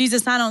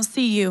 Jesus, I don't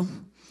see you.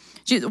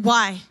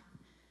 Why?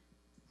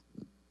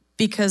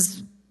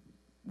 Because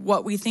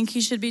what we think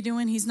he should be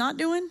doing, he's not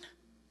doing?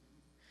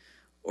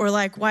 Or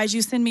like, why'd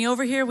you send me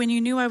over here when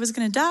you knew I was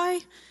going to die?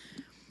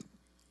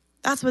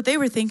 That's what they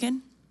were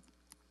thinking.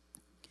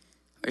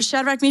 Or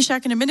Shadrach,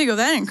 Meshach, and Abednego,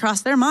 that didn't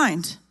cross their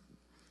mind.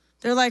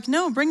 They're like,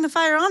 no, bring the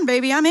fire on,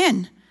 baby, I'm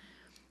in.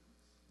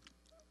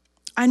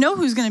 I know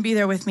who's going to be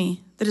there with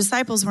me. The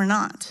disciples were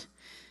not,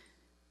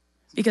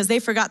 because they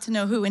forgot to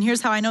know who. And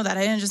here's how I know that.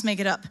 I didn't just make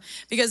it up.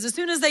 Because as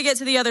soon as they get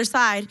to the other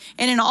side,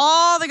 and in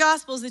all the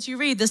Gospels that you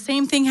read, the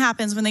same thing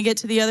happens when they get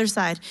to the other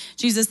side.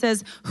 Jesus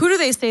says, who do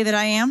they say that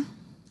I am?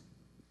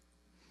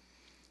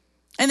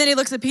 And then he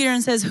looks at Peter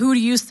and says, who do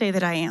you say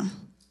that I am?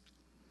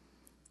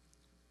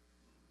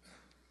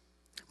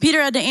 Peter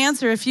had to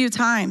answer a few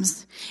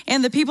times.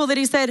 And the people that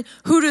he said,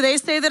 who do they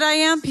say that I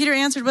am? Peter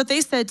answered what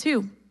they said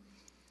too.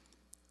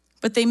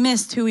 But they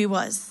missed who he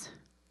was.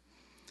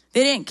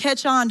 They didn't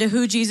catch on to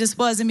who Jesus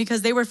was. And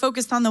because they were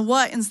focused on the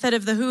what instead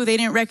of the who, they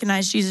didn't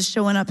recognize Jesus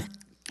showing up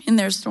in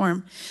their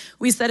storm.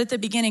 We said at the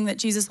beginning that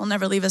Jesus will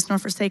never leave us nor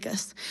forsake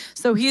us.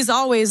 So he's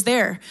always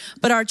there.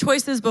 But our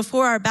choices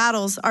before our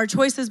battles, our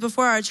choices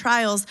before our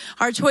trials,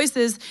 our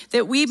choices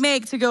that we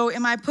make to go,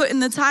 am I putting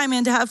the time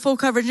in to have full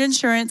coverage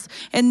insurance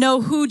and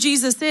know who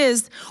Jesus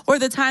is, or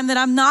the time that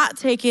I'm not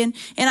taking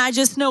and I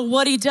just know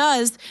what he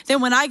does,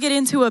 then when I get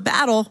into a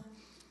battle,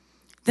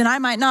 then I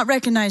might not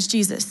recognize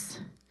Jesus.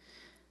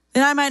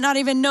 Then I might not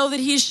even know that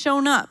he's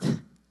shown up.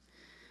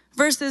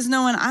 Versus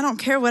knowing, I don't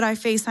care what I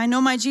face. I know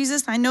my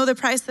Jesus. I know the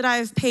price that I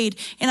have paid.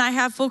 And I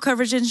have full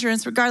coverage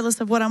insurance regardless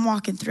of what I'm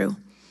walking through.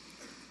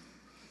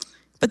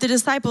 But the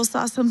disciples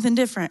saw something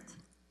different.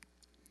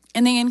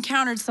 And they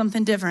encountered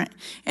something different.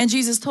 And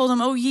Jesus told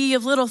them, oh, ye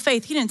of little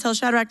faith. He didn't tell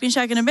Shadrach,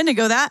 Meshach, and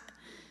Abednego that.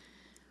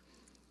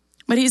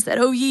 But he said,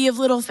 oh, ye of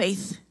little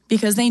faith.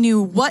 Because they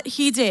knew what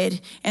he did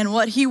and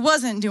what he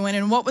wasn't doing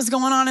and what was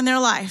going on in their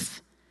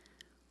life.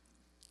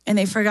 And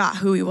they forgot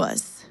who he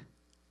was.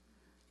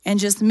 And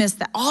just missed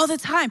that all the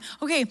time.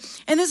 Okay,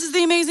 and this is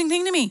the amazing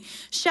thing to me.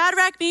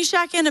 Shadrach,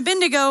 Meshach, and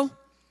Abednego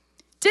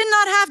did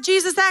not have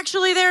Jesus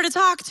actually there to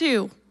talk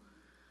to.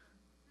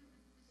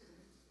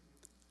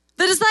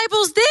 The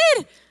disciples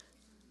did.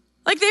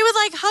 Like they would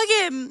like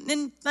hug him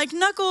and like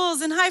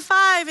knuckles and high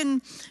five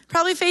and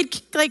probably fade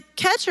like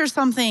catch or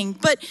something.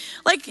 But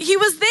like he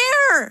was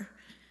there.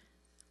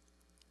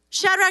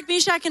 Shadrach,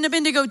 Meshach, and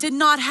Abednego did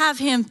not have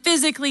him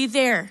physically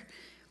there.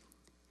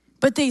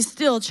 But they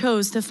still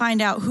chose to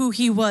find out who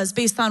he was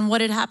based on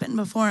what had happened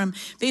before him,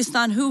 based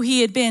on who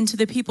he had been to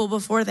the people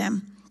before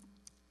them.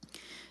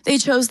 They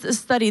chose to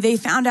study. They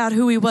found out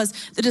who he was.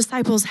 The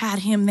disciples had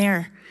him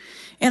there.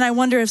 And I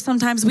wonder if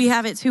sometimes we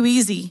have it too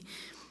easy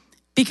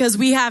because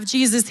we have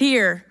Jesus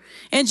here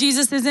and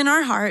Jesus is in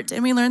our heart.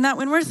 And we learn that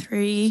when we're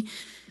 3.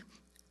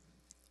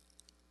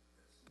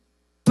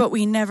 But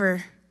we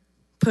never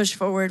push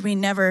forward. We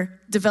never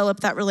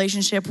develop that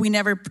relationship. We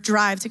never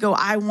drive to go,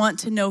 I want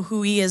to know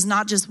who he is,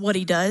 not just what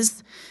he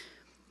does.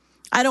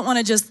 I don't want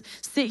to just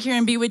sit here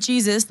and be with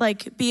Jesus,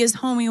 like be his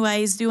homie while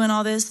he's doing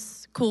all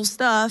this cool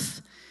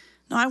stuff.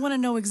 No, I want to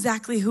know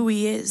exactly who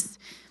he is.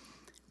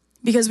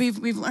 Because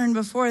we've learned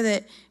before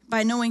that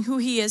by knowing who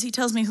he is, he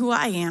tells me who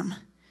I am.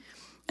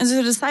 And so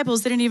the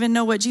disciples didn't even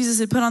know what Jesus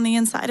had put on the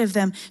inside of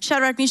them.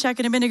 Shadrach, Meshach,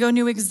 and Abednego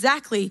knew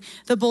exactly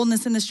the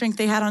boldness and the strength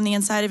they had on the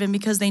inside of him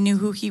because they knew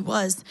who he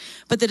was.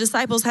 But the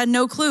disciples had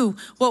no clue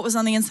what was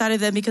on the inside of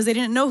them because they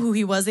didn't know who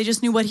he was. They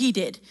just knew what he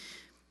did.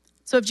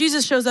 So if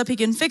Jesus shows up, he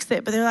can fix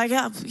it. But they're like,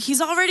 yeah,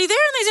 he's already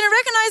there, and they didn't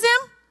recognize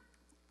him.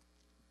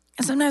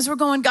 And sometimes we're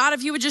going, God,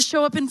 if you would just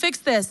show up and fix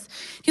this.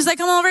 He's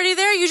like, I'm already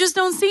there. You just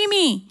don't see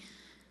me.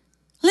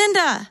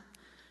 Linda.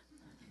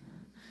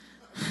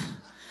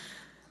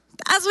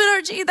 That's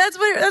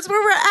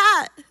where we're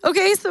at.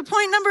 Okay, so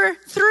point number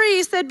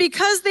 3 said,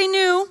 because they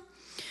knew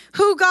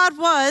who God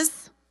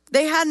was,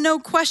 they had no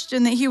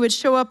question that he would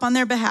show up on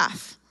their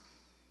behalf.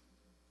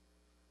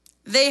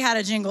 They had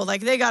a jingle,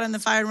 like they got in the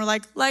fire and were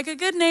like a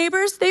good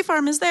neighbor, State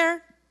Farm is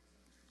there.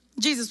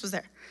 Jesus was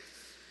there.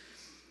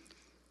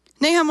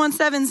 Nahum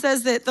 1:7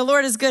 says that the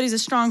Lord is good, he's a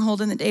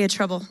stronghold in the day of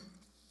trouble.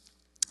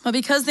 But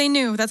because they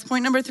knew, that's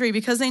point number 3,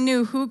 because they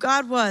knew who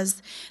God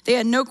was, they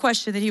had no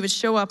question that he would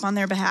show up on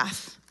their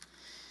behalf.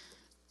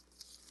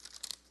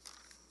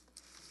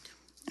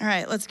 All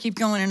right, let's keep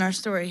going in our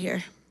story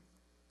here.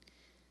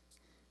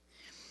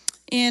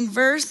 In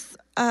verse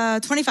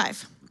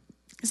 25,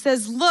 it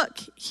says, look,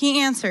 he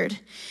answered,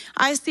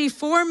 I see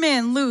 4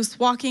 men loose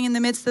walking in the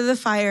midst of the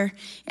fire,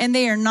 and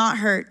they are not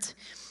hurt.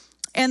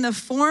 And the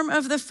form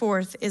of the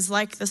 4th is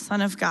like the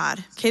Son of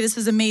God. Okay, this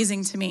is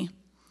amazing to me.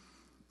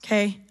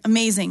 Okay,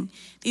 amazing.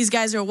 These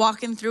guys are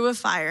walking through a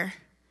fire.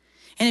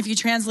 And if you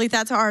translate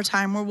that to our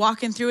time, we're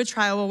walking through a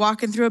trial, we're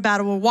walking through a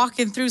battle, we're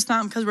walking through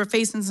something because we're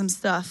facing some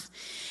stuff.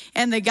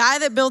 And the guy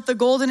that built the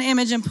golden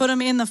image and put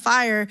him in the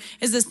fire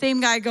is the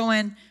same guy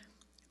going,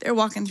 they're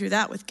walking through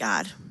that with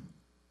God,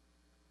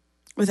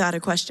 without a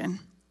question.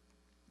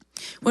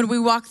 When we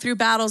walk through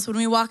battles, when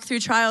we walk through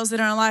trials in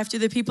our life, do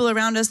the people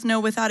around us know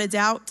without a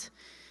doubt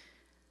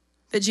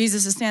that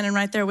Jesus is standing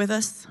right there with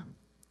us?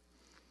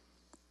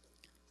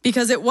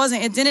 Because it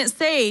didn't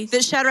say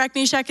that Shadrach,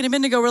 Meshach, and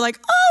Abednego were like,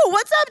 oh,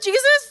 what's up,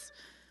 Jesus?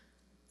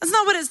 That's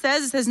not what it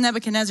says. It says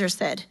Nebuchadnezzar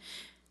said.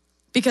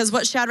 Because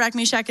what Shadrach,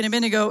 Meshach, and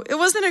Abednego, it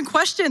wasn't in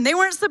question. They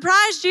weren't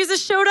surprised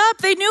Jesus showed up.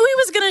 They knew he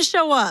was going to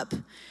show up.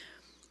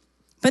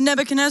 But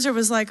Nebuchadnezzar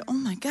was like, oh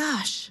my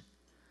gosh,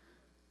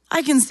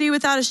 I can see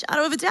without a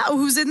shadow of a doubt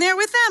who's in there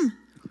with them.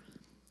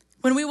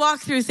 When we walk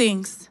through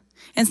things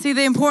and see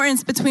the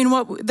importance between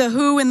the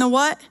who and the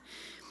what,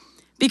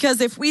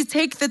 because if we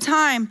take the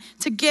time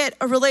to get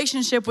a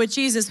relationship with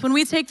Jesus, when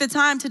we take the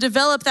time to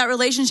develop that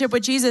relationship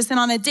with Jesus, and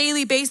on a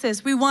daily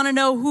basis, we want to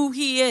know who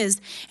he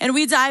is, and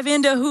we dive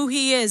into who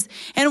he is,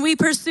 and we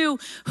pursue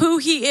who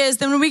he is,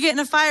 then when we get in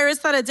a fire,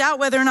 it's not a doubt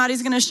whether or not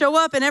he's going to show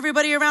up, and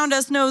everybody around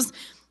us knows,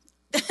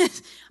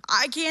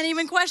 I can't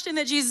even question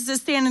that Jesus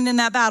is standing in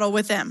that battle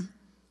with them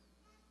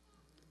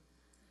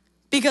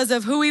because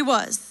of who he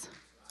was.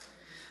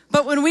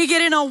 But when we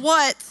get in a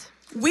what,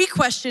 we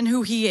question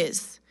who he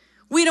is.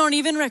 We don't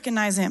even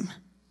recognize him.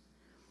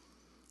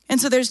 And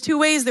so there's 2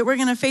 ways that we're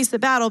going to face the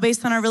battle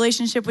based on our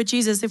relationship with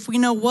Jesus. If we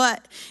know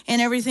what and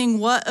everything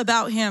what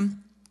about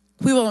him,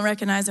 we won't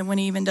recognize him when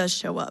he even does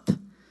show up.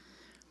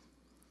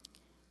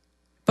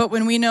 But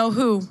when we know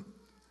who,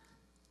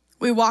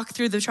 we walk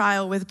through the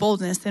trial with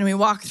boldness, and we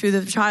walk through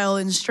the trial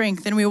in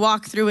strength, and we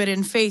walk through it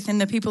in faith, and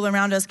the people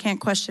around us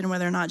can't question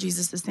whether or not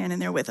Jesus is standing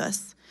there with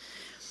us.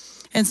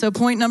 And so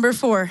point number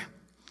 4,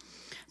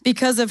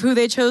 because of who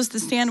they chose to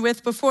stand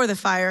with before the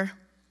fire,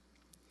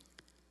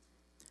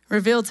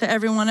 revealed to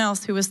everyone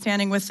else who was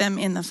standing with them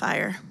in the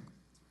fire.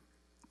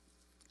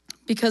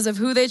 Because of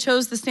who they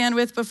chose to stand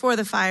with before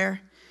the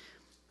fire,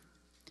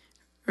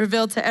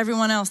 revealed to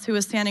everyone else who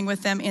was standing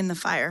with them in the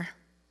fire.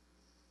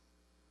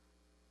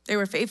 They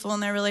were faithful in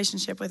their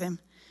relationship with him.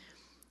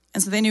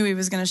 And so they knew he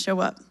was going to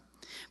show up.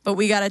 But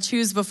we got to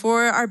choose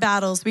before our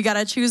battles. We got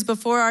to choose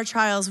before our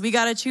trials. We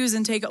got to choose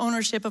and take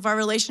ownership of our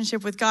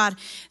relationship with God,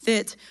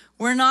 that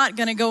we're not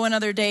going to go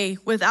another day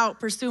without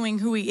pursuing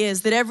who he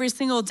is, that every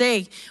single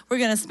day we're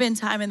going to spend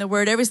time in the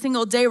word. Every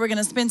single day we're going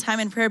to spend time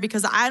in prayer,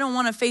 because I don't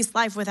want to face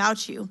life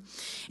without you.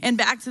 And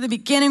back to the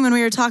beginning when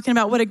we were talking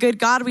about what a good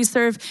God we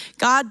serve,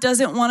 God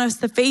doesn't want us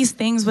to face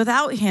things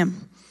without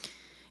him.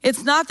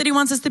 It's not that he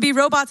wants us to be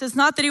robots. It's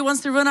not that he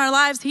wants to run our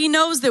lives. He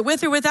knows that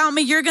with or without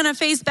me, you're going to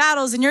face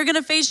battles, and you're going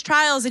to face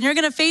trials, and you're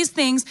going to face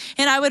things.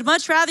 And I would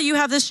much rather you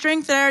have the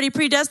strength that I already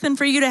predestined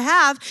for you to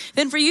have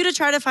than for you to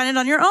try to find it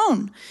on your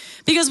own.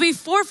 Because we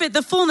forfeit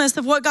the fullness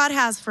of what God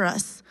has for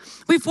us.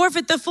 We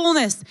forfeit the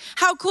fullness.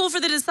 How cool for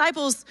the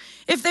disciples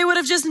if they would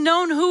have just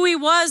known who he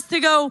was to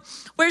go,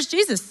 where's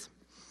Jesus?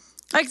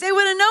 Like, they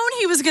would have known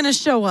he was going to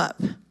show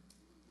up.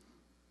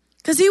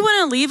 Because he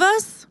wouldn't leave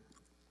us.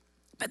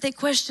 But they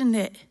questioned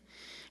it.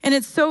 And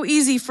it's so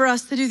easy for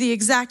us to do the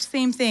exact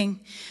same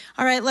thing.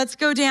 All right, let's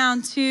go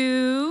down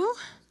to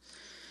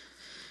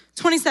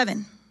 27.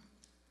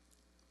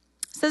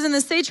 It says, and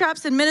the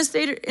satraps,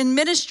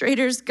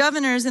 administrators,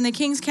 governors, and the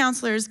king's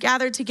counselors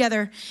gathered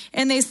together,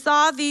 and they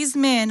saw these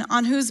men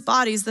on whose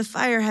bodies the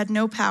fire had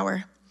no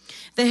power.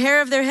 The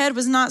hair of their head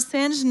was not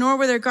singed, nor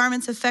were their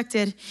garments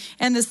affected,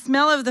 and the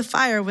smell of the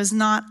fire was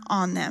not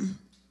on them.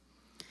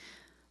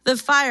 The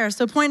fire.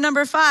 So point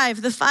number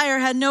 5, the fire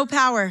had no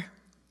power.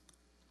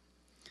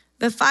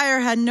 The fire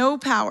had no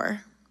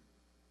power.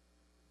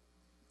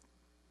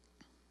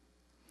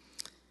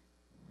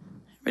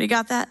 Everybody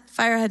got that?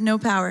 Fire had no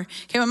power.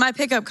 Okay, when my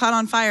pickup caught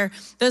on fire,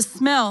 the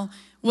smell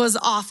was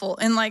awful.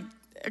 And like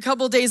a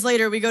couple days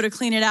later, we go to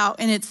clean it out,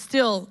 and it's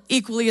still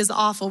equally as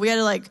awful. We had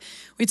to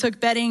we took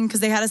bedding because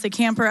they had us a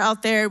camper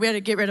out there. We had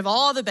to get rid of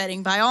all the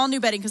bedding, buy all new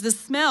bedding because the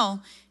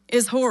smell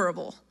is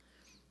horrible.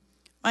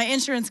 My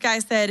insurance guy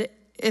said,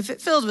 if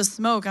it filled with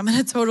smoke, I'm going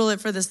to total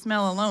it for the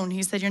smell alone.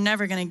 He said, you're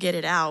never going to get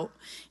it out.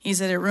 He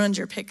said, it ruins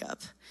your pickup.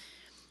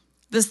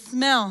 The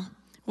smell,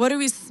 what do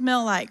we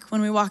smell like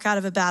when we walk out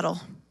of a battle?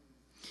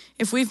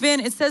 If we've been,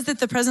 it says that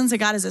the presence of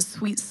God is a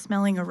sweet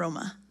smelling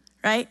aroma,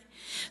 right?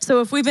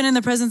 So if we've been in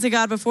the presence of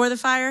God before the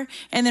fire,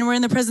 and then we're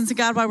in the presence of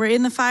God while we're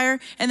in the fire,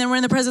 and then we're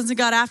in the presence of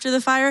God after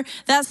the fire,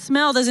 that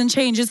smell doesn't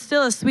change. It's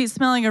still a sweet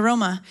smelling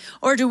aroma.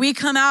 Or do we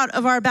come out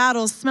of our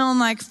battles smelling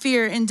like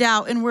fear and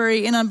doubt and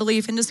worry and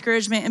unbelief and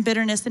discouragement and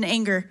bitterness and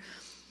anger?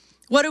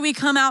 What do we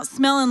come out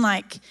smelling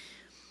like?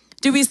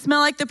 Do we smell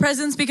like the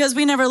presence because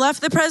we never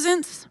left the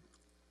presence?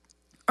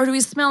 Or do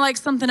we smell like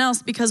something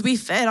else because we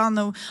fed on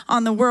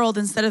the world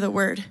instead of the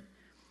word?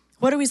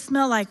 What do we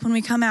smell like when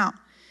we come out?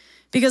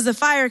 Because the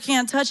fire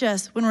can't touch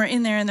us when we're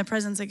in there in the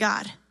presence of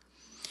God.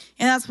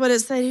 And that's what it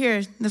said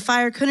here. The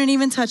fire couldn't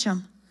even touch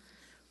them.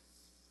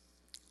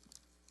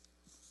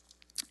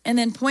 And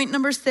then point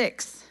number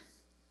 6.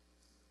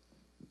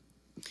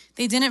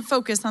 They didn't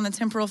focus on the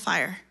temporal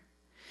fire.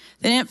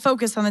 They didn't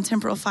focus on the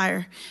temporal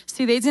fire.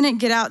 See, they didn't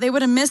get out. They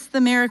would have missed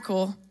the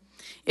miracle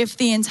if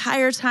the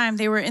entire time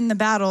they were in the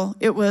battle,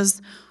 it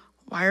was,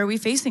 why are we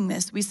facing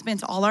this? We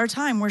spent all our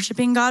time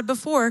worshiping God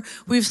before.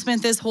 We've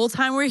spent this whole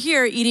time we're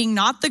here eating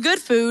not the good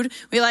food.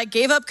 We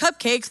gave up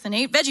cupcakes and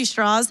ate veggie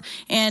straws,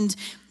 and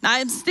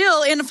I'm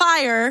still in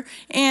fire.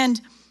 And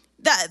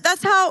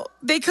that's how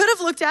they could have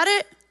looked at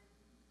it.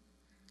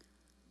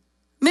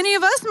 Many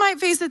of us might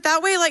face it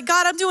that way, like,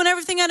 God, I'm doing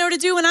everything I know to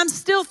do, and I'm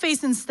still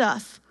facing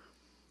stuff.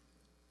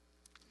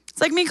 It's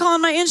like me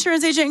calling my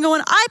insurance agent and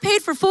going, I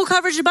paid for full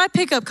coverage and my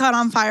pickup caught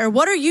on fire.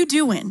 What are you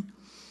doing?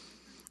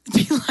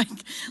 Be like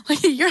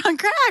you're on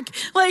crack.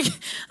 I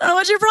don't know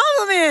what your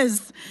problem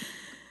is.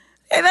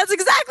 And that's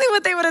exactly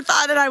what they would have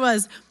thought that I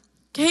was.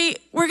 Okay,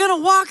 we're going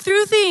to walk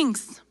through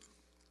things.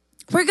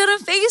 We're going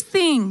to face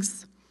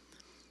things.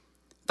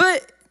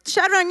 But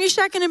Shadrach,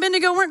 Meshach, and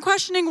Abednego weren't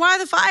questioning why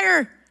the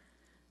fire.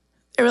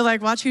 They were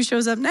like, watch who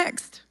shows up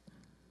next.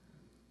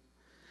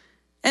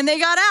 And they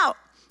got out.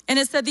 And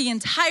it said the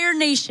entire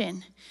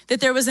nation, that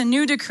there was a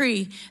new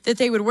decree that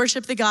they would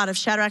worship the God of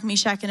Shadrach,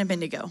 Meshach, and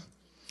Abednego.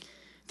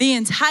 The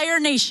entire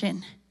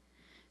nation,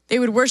 they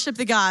would worship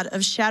the God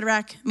of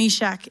Shadrach,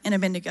 Meshach, and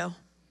Abednego.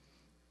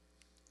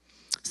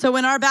 So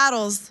in our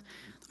battles,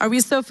 are we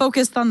so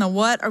focused on the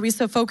what? Are we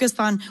so focused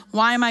on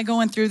why am I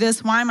going through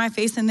this? Why am I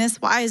facing this?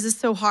 Why is this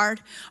so hard?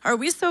 Are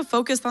we so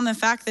focused on the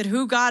fact that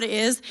who God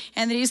is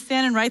and that he's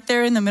standing right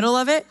there in the middle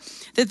of it?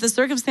 That the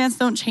circumstances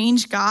don't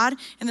change God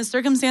and the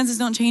circumstances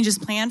don't change his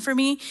plan for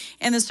me.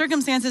 And the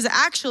circumstances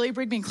actually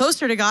bring me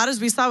closer to God, as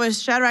we saw with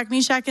Shadrach,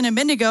 Meshach, and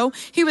Abednego.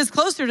 He was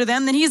closer to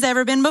them than he's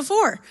ever been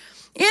before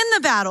in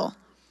the battle.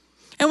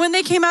 And when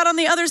they came out on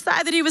the other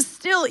side, that he was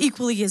still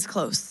equally as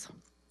close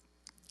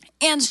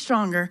and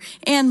stronger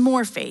and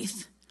more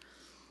faith.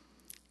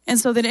 And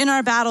so that in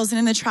our battles and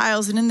in the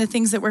trials and in the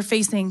things that we're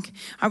facing,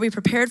 are we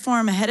prepared for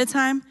them ahead of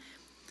time?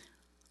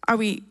 Are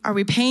we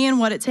paying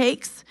what it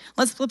takes?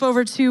 Let's flip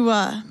over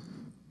to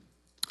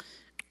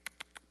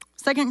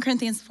 2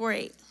 Corinthians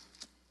 4:8.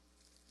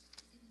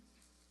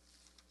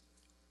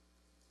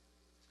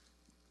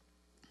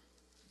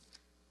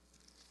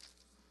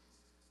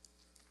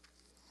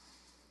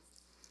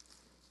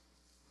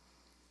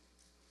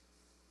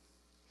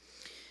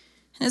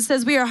 And it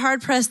says, we are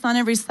hard pressed on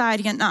every side,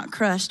 yet not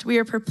crushed. We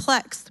are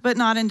perplexed, but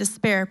not in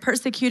despair.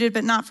 Persecuted,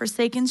 but not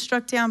forsaken.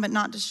 Struck down, but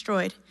not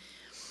destroyed.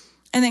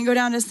 And then go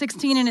down to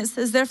 16, and it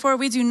says, therefore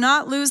we do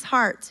not lose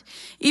heart.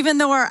 Even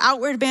though our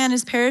outward man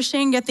is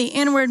perishing, yet the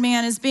inward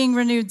man is being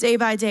renewed day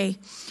by day.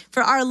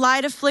 For our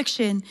light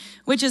affliction,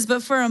 which is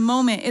but for a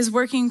moment, is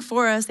working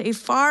for us a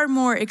far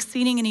more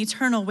exceeding and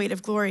eternal weight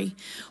of glory.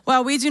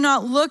 While we do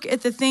not look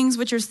at the things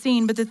which are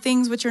seen, but the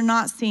things which are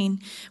not seen.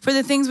 For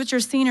the things which are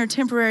seen are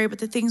temporary, but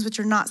the things which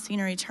are not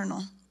seen are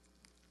eternal.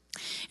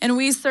 And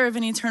we serve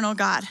an eternal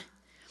God.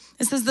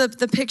 This is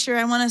the picture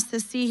I want us to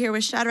see here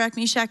with Shadrach,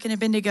 Meshach, and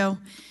Abednego.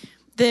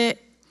 That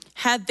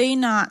had they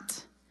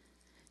not,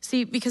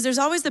 see, because there's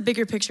always a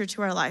bigger picture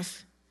to our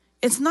life.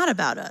 It's not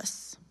about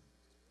us.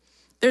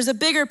 There's a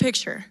bigger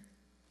picture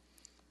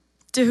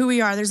to who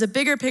we are. There's a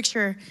bigger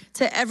picture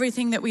to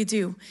everything that we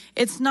do.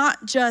 It's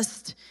not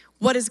just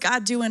what is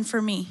God doing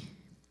for me,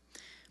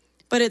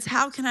 but it's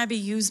how can I be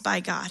used by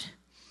God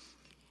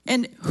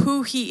and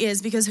who he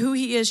is, because who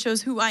he is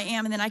shows who I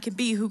am, and then I can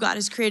be who God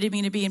has created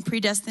me to be and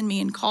predestined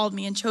me and called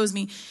me and chose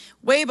me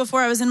way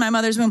before I was in my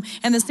mother's womb.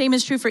 And the same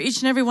is true for each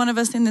and every one of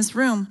us in this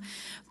room.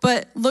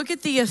 But look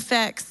at the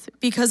effects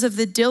because of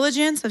the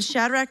diligence of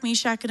Shadrach,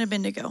 Meshach, and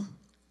Abednego.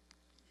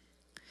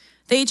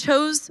 They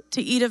chose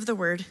to eat of the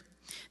word.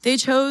 They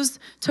chose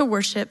to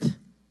worship.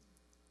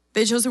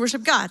 They chose to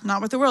worship God,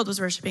 not what the world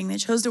was worshiping. They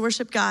chose to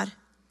worship God.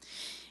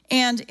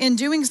 And in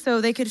doing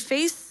so, they could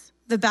face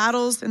the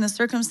battles and the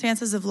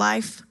circumstances of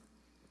life.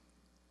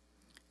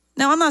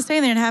 Now, I'm not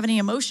saying they didn't have any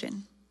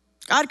emotion.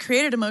 God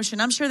created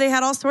emotion. I'm sure they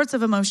had all sorts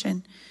of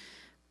emotion.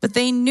 But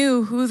they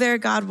knew who their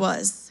God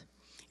was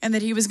and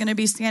that he was going to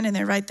be standing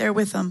there right there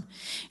with them.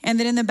 And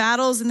that in the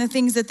battles and the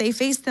things that they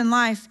faced in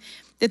life,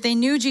 that they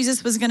knew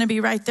Jesus was going to be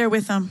right there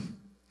with them.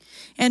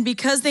 And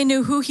because they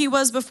knew who he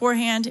was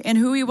beforehand and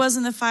who he was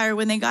in the fire,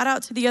 when they got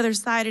out to the other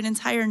side, an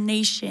entire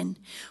nation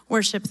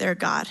worshiped their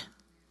God.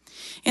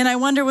 And I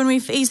wonder when we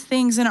face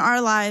things in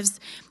our lives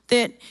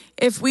that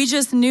if we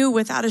just knew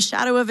without a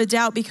shadow of a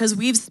doubt, because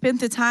we've spent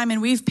the time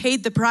and we've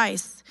paid the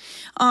price.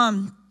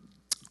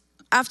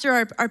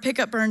 After our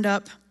pickup burned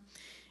up,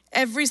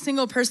 every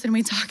single person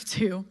we talked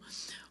to,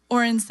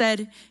 Oren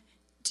said,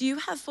 do you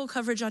have full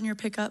coverage on your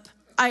pickup?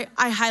 I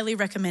highly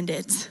recommend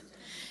it.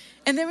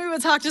 And then we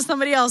would talk to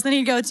somebody else and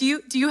he'd go, do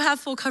you have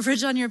full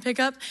coverage on your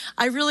pickup?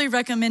 I really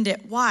recommend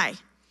it. Why?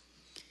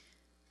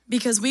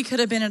 Because we could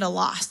have been at a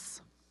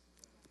loss.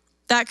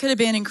 That could have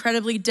been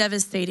incredibly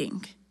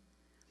devastating.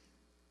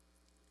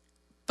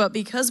 But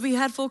because we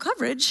had full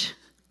coverage,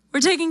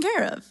 we're taken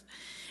care of.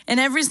 And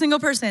every single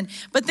person.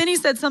 But then he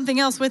said something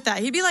else with that.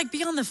 He'd be like,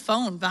 be on the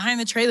phone behind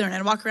the trailer. And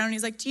I'd walk around and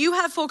he's like, do you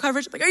have full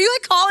coverage? I'm like, are you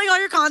like calling all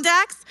your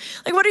contacts?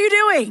 Like, what are you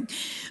doing?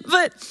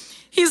 But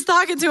he's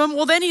talking to him.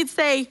 Well, then he'd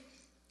say,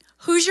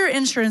 who's your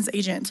insurance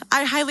agent?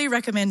 I highly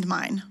recommend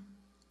mine.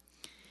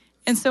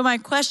 And so my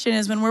question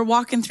is, when we're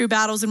walking through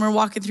battles and we're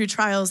walking through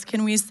trials,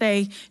 can we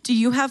say, do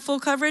you have full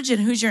coverage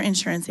and who's your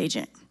insurance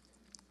agent?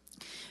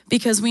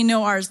 Because we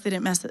know ours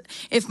didn't mess it.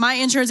 If my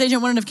insurance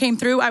agent wouldn't have came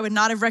through, I would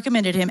not have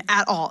recommended him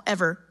at all,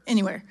 ever,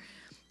 anywhere.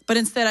 But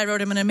instead I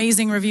wrote him an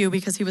amazing review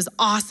because he was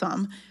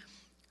awesome.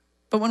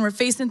 But when we're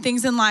facing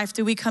things in life,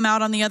 do we come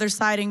out on the other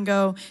side and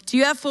go, do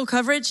you have full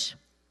coverage?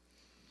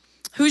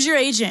 Who's your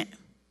agent?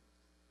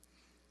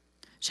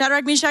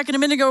 Shadrach, Meshach, and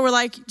Abednego were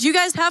like, do you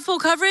guys have full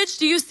coverage?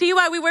 Do you see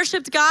why we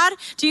worshiped God?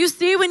 Do you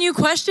see when you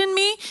questioned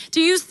me?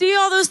 Do you see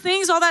all those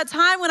things, all that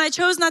time when I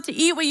chose not to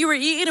eat what you were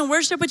eating and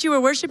worship what you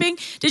were worshiping?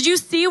 Did you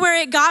see where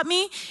it got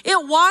me?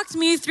 It walked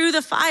me through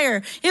the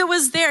fire. It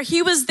was there.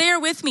 He was there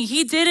with me.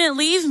 He didn't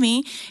leave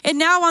me. And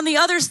now on the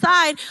other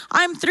side,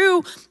 I'm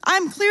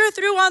clear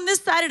through on this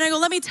side. And I go,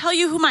 let me tell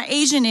you who my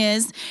agent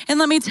is. And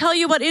let me tell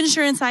you what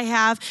insurance I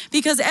have,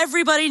 because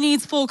everybody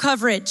needs full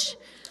coverage.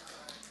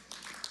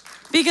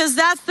 Because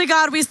that's the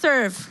God we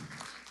serve.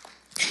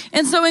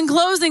 And so in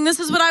closing, this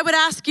is what I would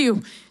ask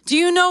you. Do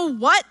you know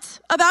what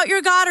about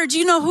your God, or do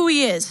you know who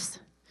he is?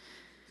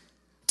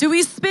 Do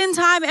we spend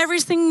time every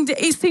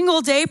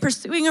single day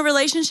pursuing a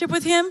relationship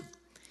with him?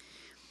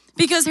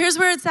 Because here's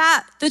where it's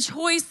at. The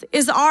choice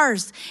is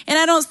ours. And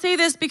I don't say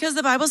this because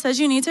the Bible says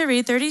you need to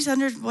read 30,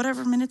 100,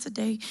 whatever minutes a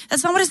day.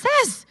 That's not what it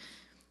says.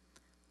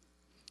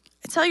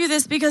 I tell you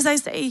this because I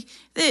say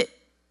that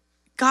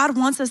God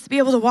wants us to be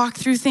able to walk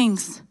through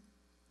things.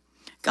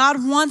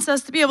 God wants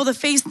us to be able to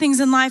face things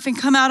in life and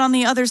come out on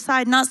the other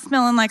side not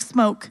smelling like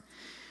smoke.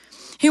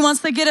 He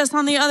wants to get us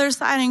on the other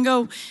side and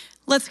go,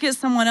 let's get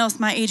someone else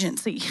my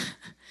agency.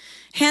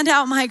 Hand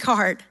out my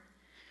card,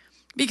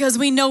 because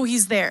we know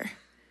he's there.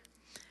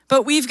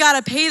 But we've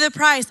got to pay the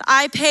price.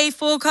 I pay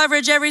full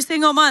coverage every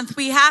single month.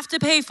 We have to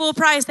pay full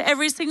price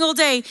every single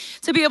day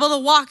to be able to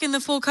walk in the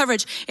full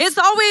coverage. It's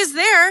always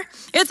there.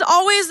 It's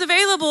always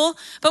available.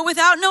 But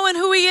without knowing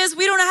who he is,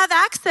 we don't have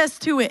access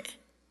to it.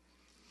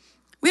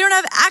 We don't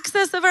have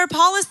access of our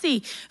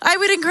policy. I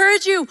would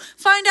encourage you,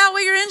 find out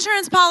what your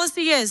insurance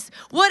policy is.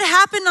 What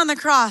happened on the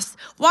cross?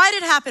 Why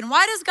did it happen?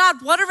 Why does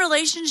God want a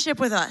relationship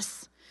with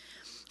us?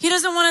 He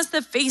doesn't want us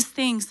to face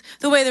things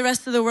the way the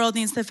rest of the world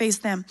needs to face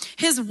them.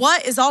 His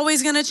what is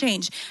always going to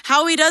change.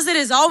 How he does it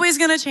is always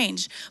going to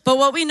change. But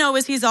what we know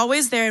is he's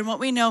always there, and what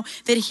we know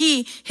that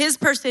his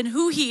person,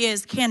 who he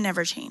is, can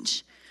never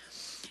change.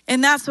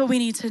 And that's what we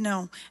need to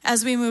know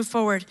as we move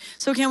forward.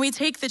 So can we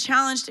take the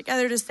challenge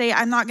together to say,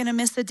 I'm not going to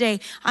miss a day.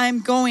 I'm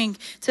going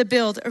to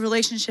build a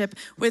relationship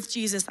with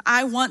Jesus.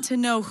 I want to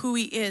know who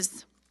he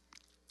is.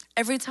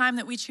 Every time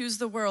that we choose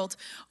the world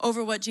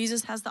over what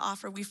Jesus has to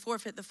offer, we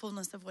forfeit the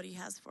fullness of what he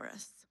has for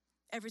us.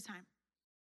 Every time.